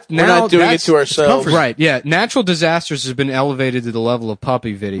 Yeah. That We're now not doing it that's- to ourselves. Right, yeah. Natural disasters has been elevated to the level of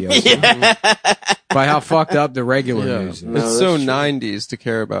puppy videos by how fucked up the regular Yeah. news is. No, It's so that's true. 90s to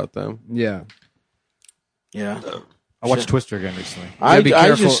care about them. Yeah. Yeah. I watched Twister again recently. Gotta be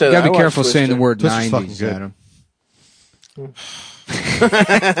careful, just said gotta I be watched careful saying the Twister. word Twister's fucking 90s, good. Adam. How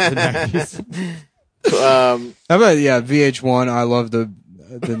about VH1? I love the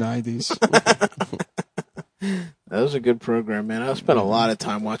 90s. That was a good program, man. I spent a lot of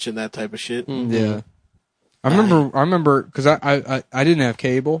time watching that type of shit. Yeah, I remember because I didn't have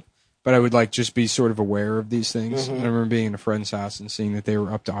cable, but I would like just be sort of aware of these things. And I remember being in a friend's house and seeing that they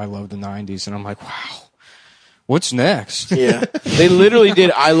were up to I Love the 90s, and I'm like, wow, what's next? Yeah, they literally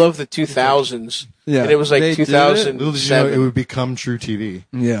did I Love the 2000s. Yeah, and it was like 2007. Little did you know it would become True TV.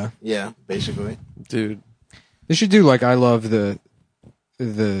 Yeah, basically, dude. They should do like I Love the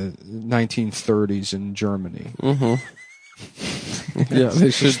 1930s in Germany. Yeah,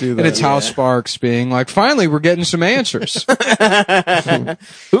 they should do that. And it's Hal Sparks being like, finally, we're getting some answers.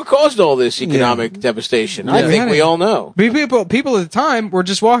 Who caused all this economic devastation? I think we all know. People at the time were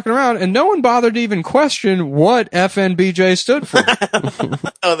just walking around, and no one bothered to even question what FNBJ stood for.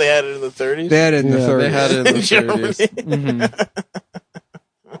 Oh, they had it in the 30s? They had it in the 30s. They had it in the 30s.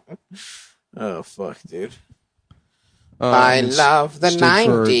 Oh, fuck, dude. I love the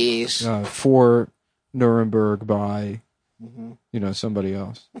 90s. For Nuremberg by... somebody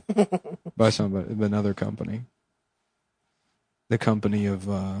else. By another company. The company of,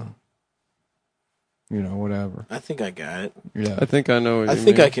 whatever. I think I got it. Yeah. I think I know what I you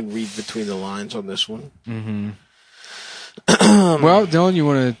think mean. I can read between the lines on this one. Well, Dylan, you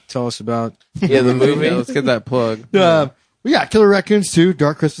want to tell us about... the movie? Yeah, let's get that plug. Killer Raccoons 2,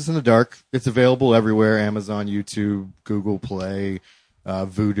 Dark Christmas in the Dark. It's available everywhere, Amazon, YouTube, Google Play,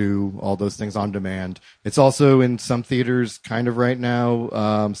 Vudu, all those things on demand. It's also in some theaters kind of right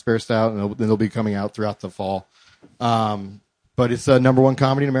now, spaced out, and it'll be coming out throughout the fall. But it's a number one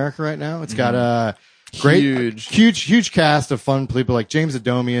comedy in America right now. It's got a great, huge cast of fun people like James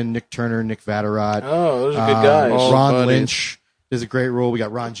Adomian, Nick Turner, Nick Vatterott. Oh, those are good guys. Ron Lynch is a great role. We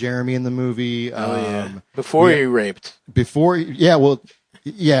got Ron Jeremy in the movie. Before he raped. Actually,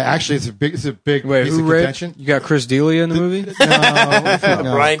 it's a big Wait, piece of contention. You got Chris D'Elia in the movie? No.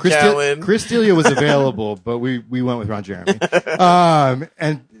 Brian Callen. Chris D'Elia was available, but we went with Ron Jeremy.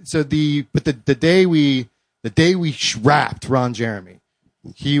 And so the day we wrapped Ron Jeremy,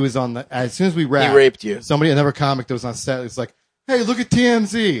 he was on as soon as we wrapped, he raped you. Somebody, another comic that was on set, was like, "Hey, look at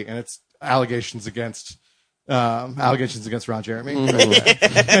TMZ," and it's allegations against Ron Jeremy.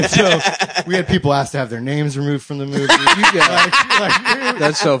 And so we had people asked to have their names removed from the movie.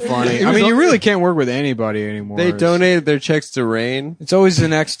 That's so funny. I mean, you really can't work with anybody anymore. They donated their checks to Rain. It's always the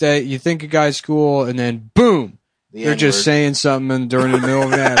next day. You think a guy's cool, and then boom, they're just saying something during the middle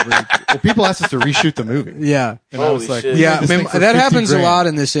of that. Well, people asked us to reshoot the movie. Yeah. And I was like, shit. Yeah, that happens a lot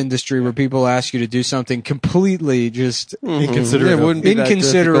in this industry where people ask you to do something completely just inconsiderate. It wouldn't be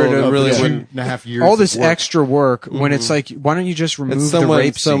inconsiderate that of really two and a half years. all this of work. extra work when it's like, why don't you just remove the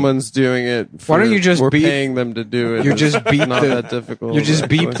rape scene? Someone's doing it. Why don't you just we're beat- paying them to do it? You just beat not the- that difficult. You just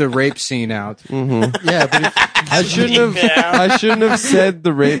beep the rape scene out. Yeah, but I shouldn't have said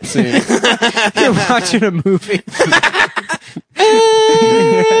the rape scene. You're watching a movie.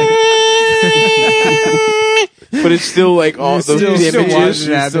 But it's still like all those images.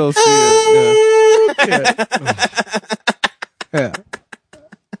 You still see it.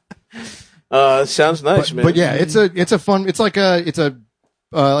 Yeah. Sounds nice, man. but yeah, it's a fun. It's like an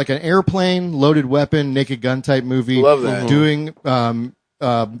airplane, loaded weapon, Naked Gun type movie. Love that. Doing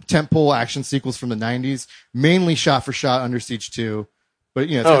tentpole action sequels from the '90s, mainly shot for shot Under Siege 2. But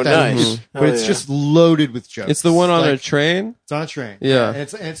it's got that- nice. But it's just loaded with jokes. It's the one on Like, a train. It's on a train. Yeah.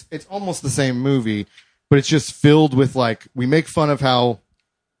 And it's almost the same movie, but it's just filled with we make fun of how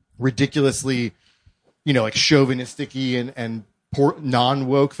ridiculously, chauvinistic and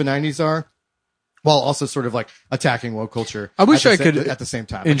non-woke the 90s are, while also sort of attacking woke culture. I wish I at could the same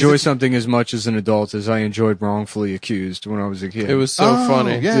time enjoy something as much as an adult as I enjoyed Wrongfully Accused when I was a kid. It was so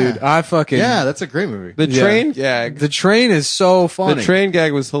funny. yeah. Dude, I fucking... Yeah, that's a great movie. The train gag. The train is so funny. The train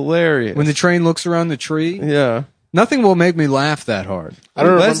gag was hilarious. When the train looks around the tree, yeah. nothing will make me laugh that hard. I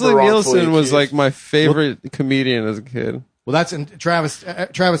don't Leslie remember Wrongfully Nielsen was Accused. my favorite comedian as a kid. Well, Travis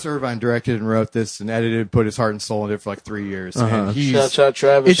Irvine directed and wrote this and edited, put his heart and soul into it for 3 years. And Shouts out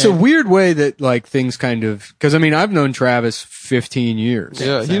Travis. It's a weird way that things kind of... Because, I've known Travis 15 years.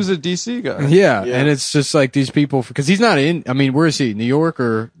 Yeah, he was a DC guy. Yeah, and it's just these people... Because he's not in... where is he? New York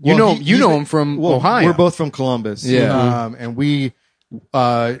or... You know him from Ohio. We're both from Columbus. Yeah. And he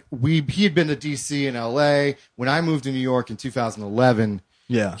had been to DC and LA. When I moved to New York in 2011,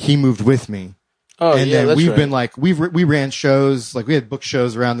 he moved with me. Oh, and yeah, then that's we've right. been we ran shows, we had book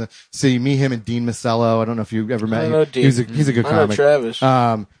shows around the city. Me, him, and Dean Masello. I don't know if you ever met I him. know Dean. He's a good I know comic. Travis.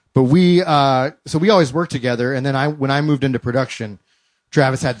 But we always worked together. And then when I moved into production,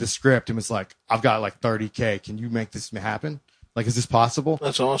 Travis had the script and was like, "I've got $30K. Can you make this happen?" Like, is this possible?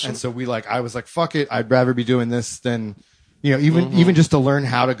 That's awesome. And so I was like, fuck it. I'd rather be doing this than, even just to learn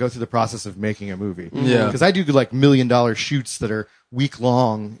how to go through the process of making a movie. Yeah. Because I do like $1 million shoots that are week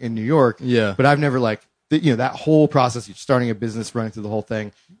long in New York. Yeah. But I've never that whole process, starting a business, running through the whole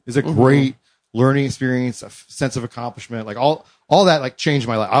thing is a great learning experience, a sense of accomplishment. Like all that like changed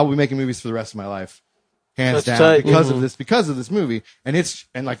my life. I'll be making movies for the rest of my life. Hands That's down tight. because of this movie.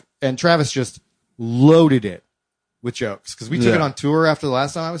 And Travis just loaded it with jokes because we took it on tour after the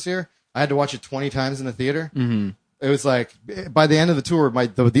last time I was here. I had to watch it 20 times in the theater. Mm-hmm. It was like by the end of the tour,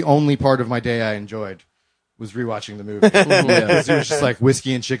 the only part of my day I enjoyed was rewatching the movie. It was just like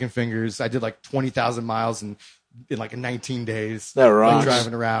whiskey and chicken fingers. I did like 20,000 miles in like 19 days. That rocks. Like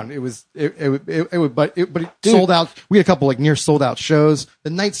driving around. But it sold out. We had a couple like near sold out shows. The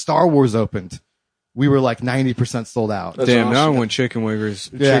night Star Wars opened, we were like 90% sold out. That's Damn, awesome. Now I want chicken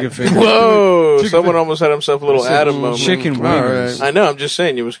fingers. Yeah. Chicken fingers. Whoa! Someone almost had himself a little Adam moment. Chicken wingers. Right. I know. I'm just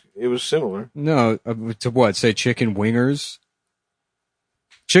saying it was similar. No, to what? Say chicken wingers.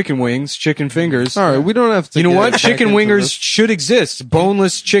 Chicken wings, chicken fingers. All right, we don't have to. You know what? Chicken wingers should exist.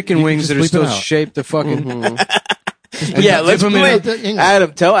 Boneless chicken wings that are still shaped to fucking. Yeah, let's bleep.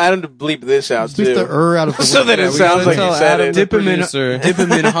 Adam, tell Adam to bleep this out too. Bleep the out of the so that it sounds like you said it. Dip him in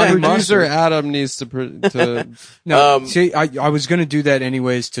honey mustard. Producer Adam needs to. No, see, I was going to do that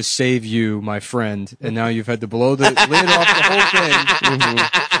anyways to save you, my friend, and now you've had to blow the lid off the whole thing.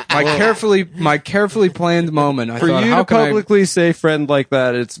 My carefully planned moment. I For thought, you how to publicly say "friend" like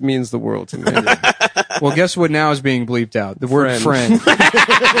that, it means the world to me. Well, guess what? Now is being bleeped out. The word "friend."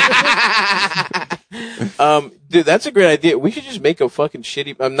 Dude, that's a great idea. We should just make a fucking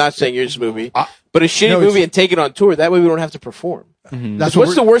shitty. I'm not saying yours movie, but a shitty movie and take it on tour. That way, we don't have to perform. Mm-hmm.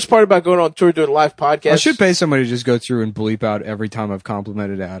 What's the worst part about going on tour doing a live podcast? I should pay somebody to just go through and bleep out every time I've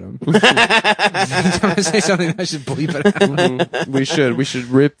complimented Adam. Every time I say something, I should bleep it out. Mm-hmm. We should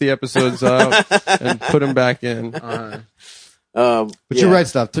rip the episodes out and put them back in. But you're right,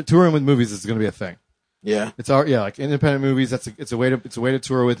 stuff. Touring with movies is going to be a thing. Yeah, like independent movies. It's a way to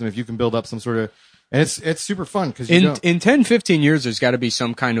tour with them if you can build up some sort of, and it's super fun because in 10, 15 years there's got to be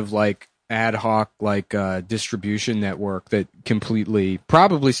some kind of like ad hoc like distribution network that completely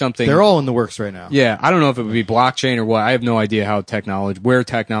probably something. They're all in the works right now. Yeah, I don't know if it would be blockchain or what. I have no idea where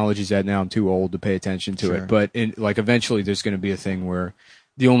technology's at now. I'm too old to pay attention to it, but eventually there's going to be a thing where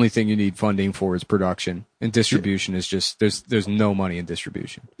the only thing you need funding for is production, and distribution is just there's no money in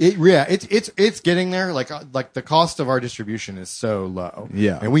distribution. It's getting there. Like the cost of our distribution is so low.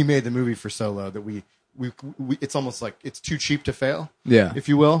 Yeah, and we made the movie for so low that we it's almost like it's too cheap to fail. Yeah, if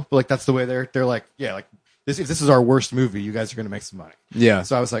you will. But like that's the way they're like, yeah, like this. If this is our worst movie, you guys are going to make some money. Yeah.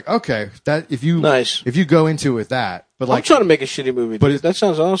 So I was like, okay, that if you go into it with that, but like I'm trying to make a shitty movie, but that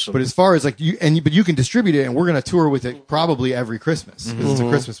sounds awesome. But as far as like but you can distribute it, and we're going to tour with it probably every Christmas because it's a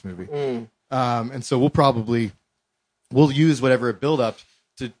Christmas movie. And so we'll use whatever build up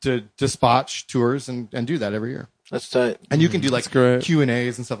to spot tours and do that every year. That's tight. And you can do like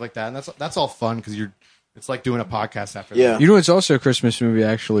Q&As and stuff like that, and that's all fun because it's like doing a podcast after that. You know, it's also a Christmas movie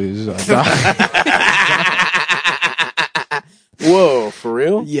actually. Is Whoa, for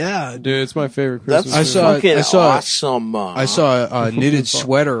real? Yeah, dude, it's my favorite Christmas movie. Awesome. I saw a knitted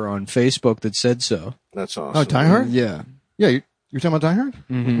sweater on Facebook that said so. That's awesome. Oh, Die Hard? Yeah. Yeah, you're talking about Die Hard?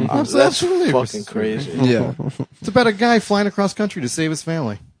 Mm-hmm. That's fucking crazy. Yeah. It's about a guy flying across country to save his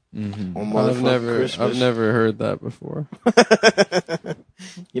family. Mm-hmm. I've never heard that before.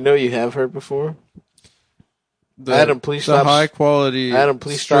 You know you have heard before? Adam, please the stop. High quality. Adam,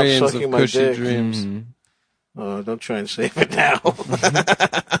 please stop sucking my dick. Dreams. Mm-hmm. Oh, don't try and save it now.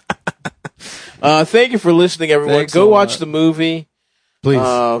 Thank you for listening, everyone. Thanks Go watch the movie. Please.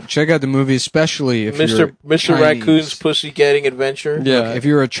 Check out the movie, especially if you're Mr. Raccoon's Pussy-Getting Adventure. Yeah. Look, if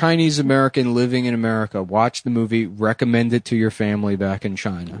you're a Chinese American living in America, watch the movie, recommend it to your family back in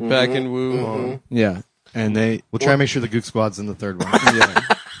China. Mm-hmm. Back in Wu. Mm-hmm. Yeah. And we'll try and make sure the Gook Squad's in the third one. Yeah.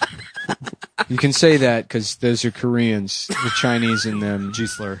 You can say that because those are Koreans, the Chinese in them.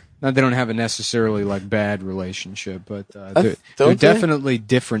 G-slur. Now, they don't have a necessarily like bad relationship, but they're definitely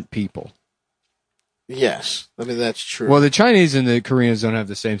different people. Yes, I mean that's true. Well, the Chinese and the Koreans don't have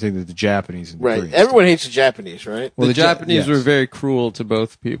the same thing that the Japanese and the Koreans. Everyone hates the Japanese, right? Well, the Japanese were very cruel to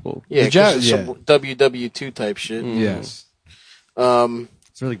both people. Yeah, because it's some WW2 type shit. Yes. So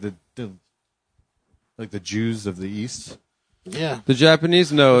like the Jews of the East. Yeah. The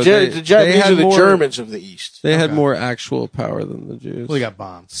Japanese, no. The Japanese are the Germans of the East. They had more actual power than the Jews. Well, they got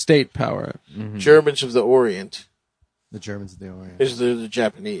bombs. State power. Mm-hmm. Germans of the Orient. The Germans of the Orient. Is the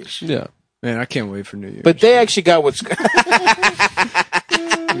Japanese. Yeah. Man, I can't wait for New Year's. But they actually got what's...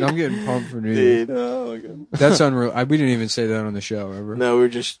 Dude, I'm getting pumped for New Year's. Oh, my God. That's unreal. We didn't even say that on the show ever. No, we were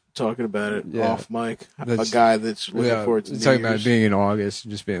just talking about it off mic. A guy that's looking forward to New talking Year's. about being in August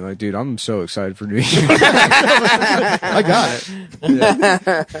and just being like, dude, I'm so excited for New Year's. I got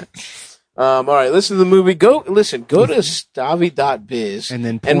it. All right, listen to the movie. Go to stavi.biz and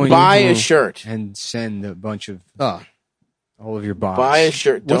then buy a shirt. and send a bunch of all of your box. Buy a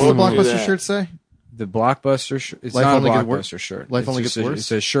shirt. What's the Don't do Blockbuster that. shirt say? The Blockbuster shirt. It's Life not a only get worse? Blockbuster shirt. Life It's only just gets worse?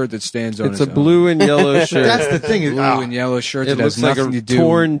 It's a shirt that stands on It's its a own. blue and yellow shirt. That's the thing. Blue and yellow shirt It that has looks like nothing a to do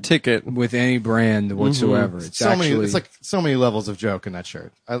torn ticket. with any brand whatsoever. It's actually it's like so many levels of joke in that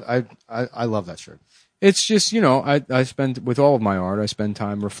shirt. I love that shirt. it's just, I spend with all of my art, I spend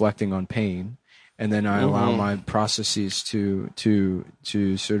time reflecting on pain, and then I allow my processes to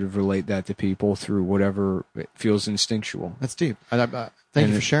sort of relate that to people through whatever it feels instinctual. That's deep. Thank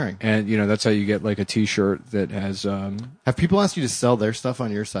you for sharing. And that's how you get like a T-shirt that has Have people asked you to sell their stuff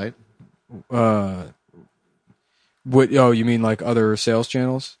on your site? what? Oh, you mean like other sales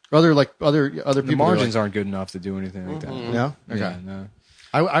channels? Other people. The margins aren't good enough to do anything like that. No. Okay. Yeah, no.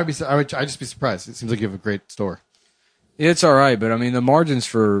 I'd just be surprised. It seems like you have a great store. It's all right, but I mean the margins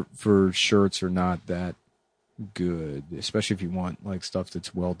for shirts are not that good, especially if you want like stuff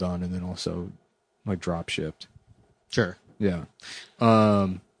that's well done and then also like drop shipped. Sure. Yeah.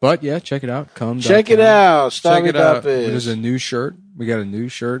 But yeah, check it out. Check it out. Check it out. There's a new shirt. We got a new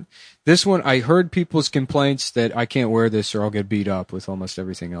shirt. This one, I heard people's complaints that I can't wear this or I'll get beat up with almost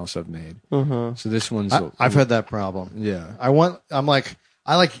everything else I've made. So this one's. I've had that problem. Yeah. I'm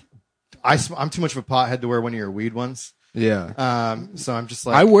too much of a pothead to wear one of your weed ones. Yeah. So I'm just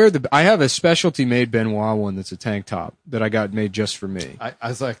like I have a specialty made Benoit one that's a tank top that I got made just for me. I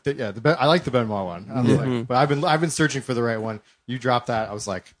was like, I like the Benoit one. I was like, but I've been searching for the right one. You dropped that. I was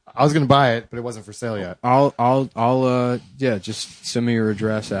like, I was gonna buy it, but it wasn't for sale yet. I'll just send me your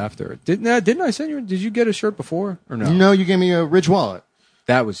address after. Didn't I send you? Did you get a shirt before or no? No, you gave me a Ridge wallet.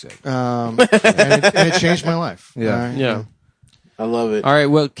 That was it. And it changed my life. Yeah. Right? Yeah. I love it. All right.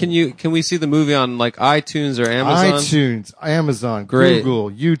 Well, can we see the movie on like iTunes or Amazon? iTunes, Amazon, Great. Google,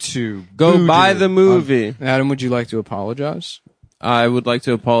 YouTube. Go Voodoo. buy the movie. Adam, would you like to apologize? I would like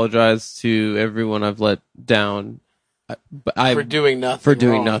to apologize to everyone I've let down. For doing nothing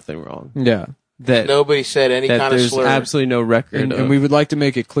wrong. nothing wrong. Yeah. That Nobody said any that kind of there's slur. absolutely no record. And of, we would like to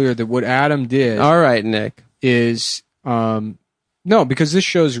make it clear that what Adam did all right, Nick. is no, because this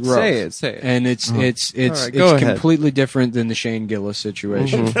show's rough. Say it. And it's All right, go ahead. completely different than the Shane Gillis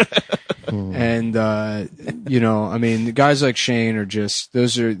situation. And I mean, guys like Shane are just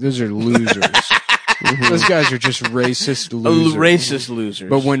those are losers. Those guys are just racist losers. Racist losers.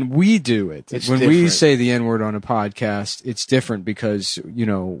 But when we do it, It's when we different. say the N-word on a podcast, it's different because,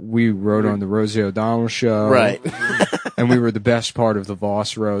 we wrote on the Rosie O'Donnell show. Right. And we were the best part of the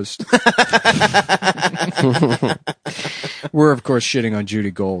Voss roast. We're, of course, shitting on Judy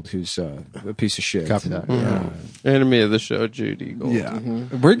Gold, who's a piece of shit. Copy that. Enemy of the show, Judy Gold. Yeah.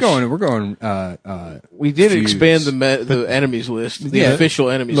 We're going, we did fuse. expand the enemies list, the Yeah. official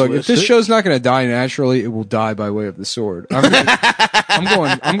enemies look, list. if this show's not going to die naturally, it will die by way of the sword. I'm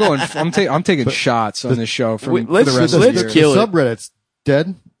taking shots on this show for the rest of the let's year. kill The it. subreddit's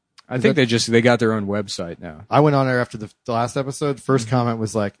dead. I think they got their own website now. I went on there after the last episode. First comment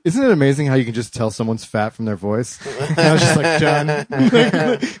was like, "Isn't it amazing how you can just tell someone's fat from their voice?" And I was just like, "Done." That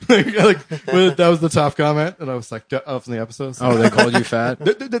was the top comment, and I was like, "From the episodes." Oh, they called you fat?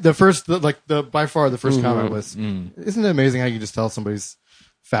 By far the first comment was, "Isn't it amazing how you can just tell somebody's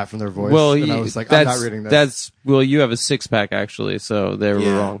fat from their voice?" Well, and I was like, "I'm not reading this." You have a 6-pack actually, so they were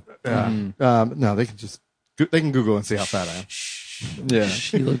wrong. No, they can Google and see how fat I am. Yeah.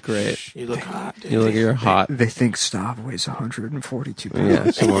 You look great. You look hot. Dude. You're hot. They think Stav weighs 142 Yeah,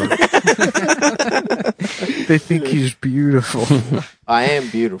 pounds. come on. They think he's beautiful. I am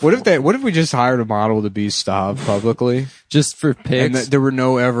beautiful. What if we just hired a model to be Stav publicly? Just for And pics. there were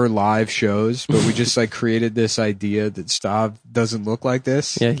no ever live shows, but we just created this idea that Stav doesn't look like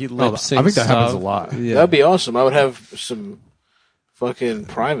this. Yeah, he lip syncs. I think that happens a stuff. lot. Yeah. That'd be awesome. I would have some fucking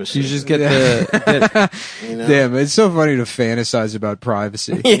privacy. You just get you know? Damn, it's so funny to fantasize about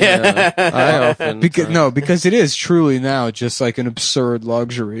privacy. Yeah, I often Because it is truly now just like an absurd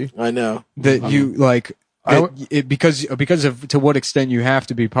luxury I know. that you like. Because of to what extent you have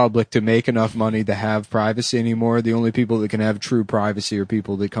to be public to make enough money to have privacy anymore. The only people that can have true privacy are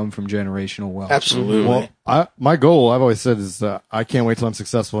people that come from generational wealth. Absolutely. Well, my goal, I've always said, is I can't wait till I'm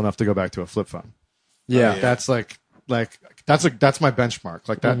successful enough to go back to a flip phone. Yeah. That's that's my benchmark.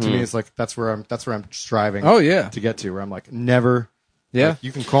 Like that to me is like that's where I'm striving. Oh yeah. To get to where I'm like never Yeah. Like,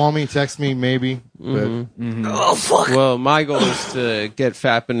 you can call me, text me, maybe. But Oh fuck! Well, my goal is to get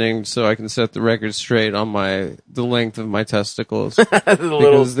fappening so I can set the record straight on the length of my testicles.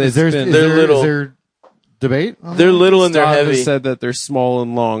 Because is there debate? on They're that? little and they're Stav heavy. has said that they're small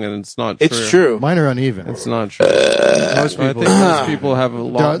and long, and it's not true. It's true. Mine are uneven. It's not true. Most I people. think most people have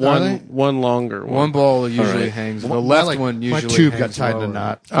a Are they? one longer one. One ball usually right. hangs. The My, left like, one usually my tube got hangs tied in a lower.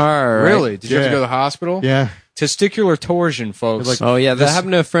 knot. All right. Really? Did you have to Yeah. go to the hospital? Yeah. Testicular torsion, folks. Like, Oh yeah, that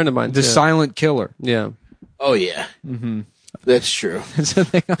happened to a friend of mine. the too. silent killer. Yeah. Oh yeah. That's true. It's a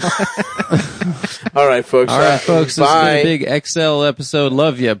thing. All right, folks. All right, folks. This has Bye. been a big XL episode.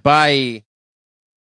 Love you. Bye.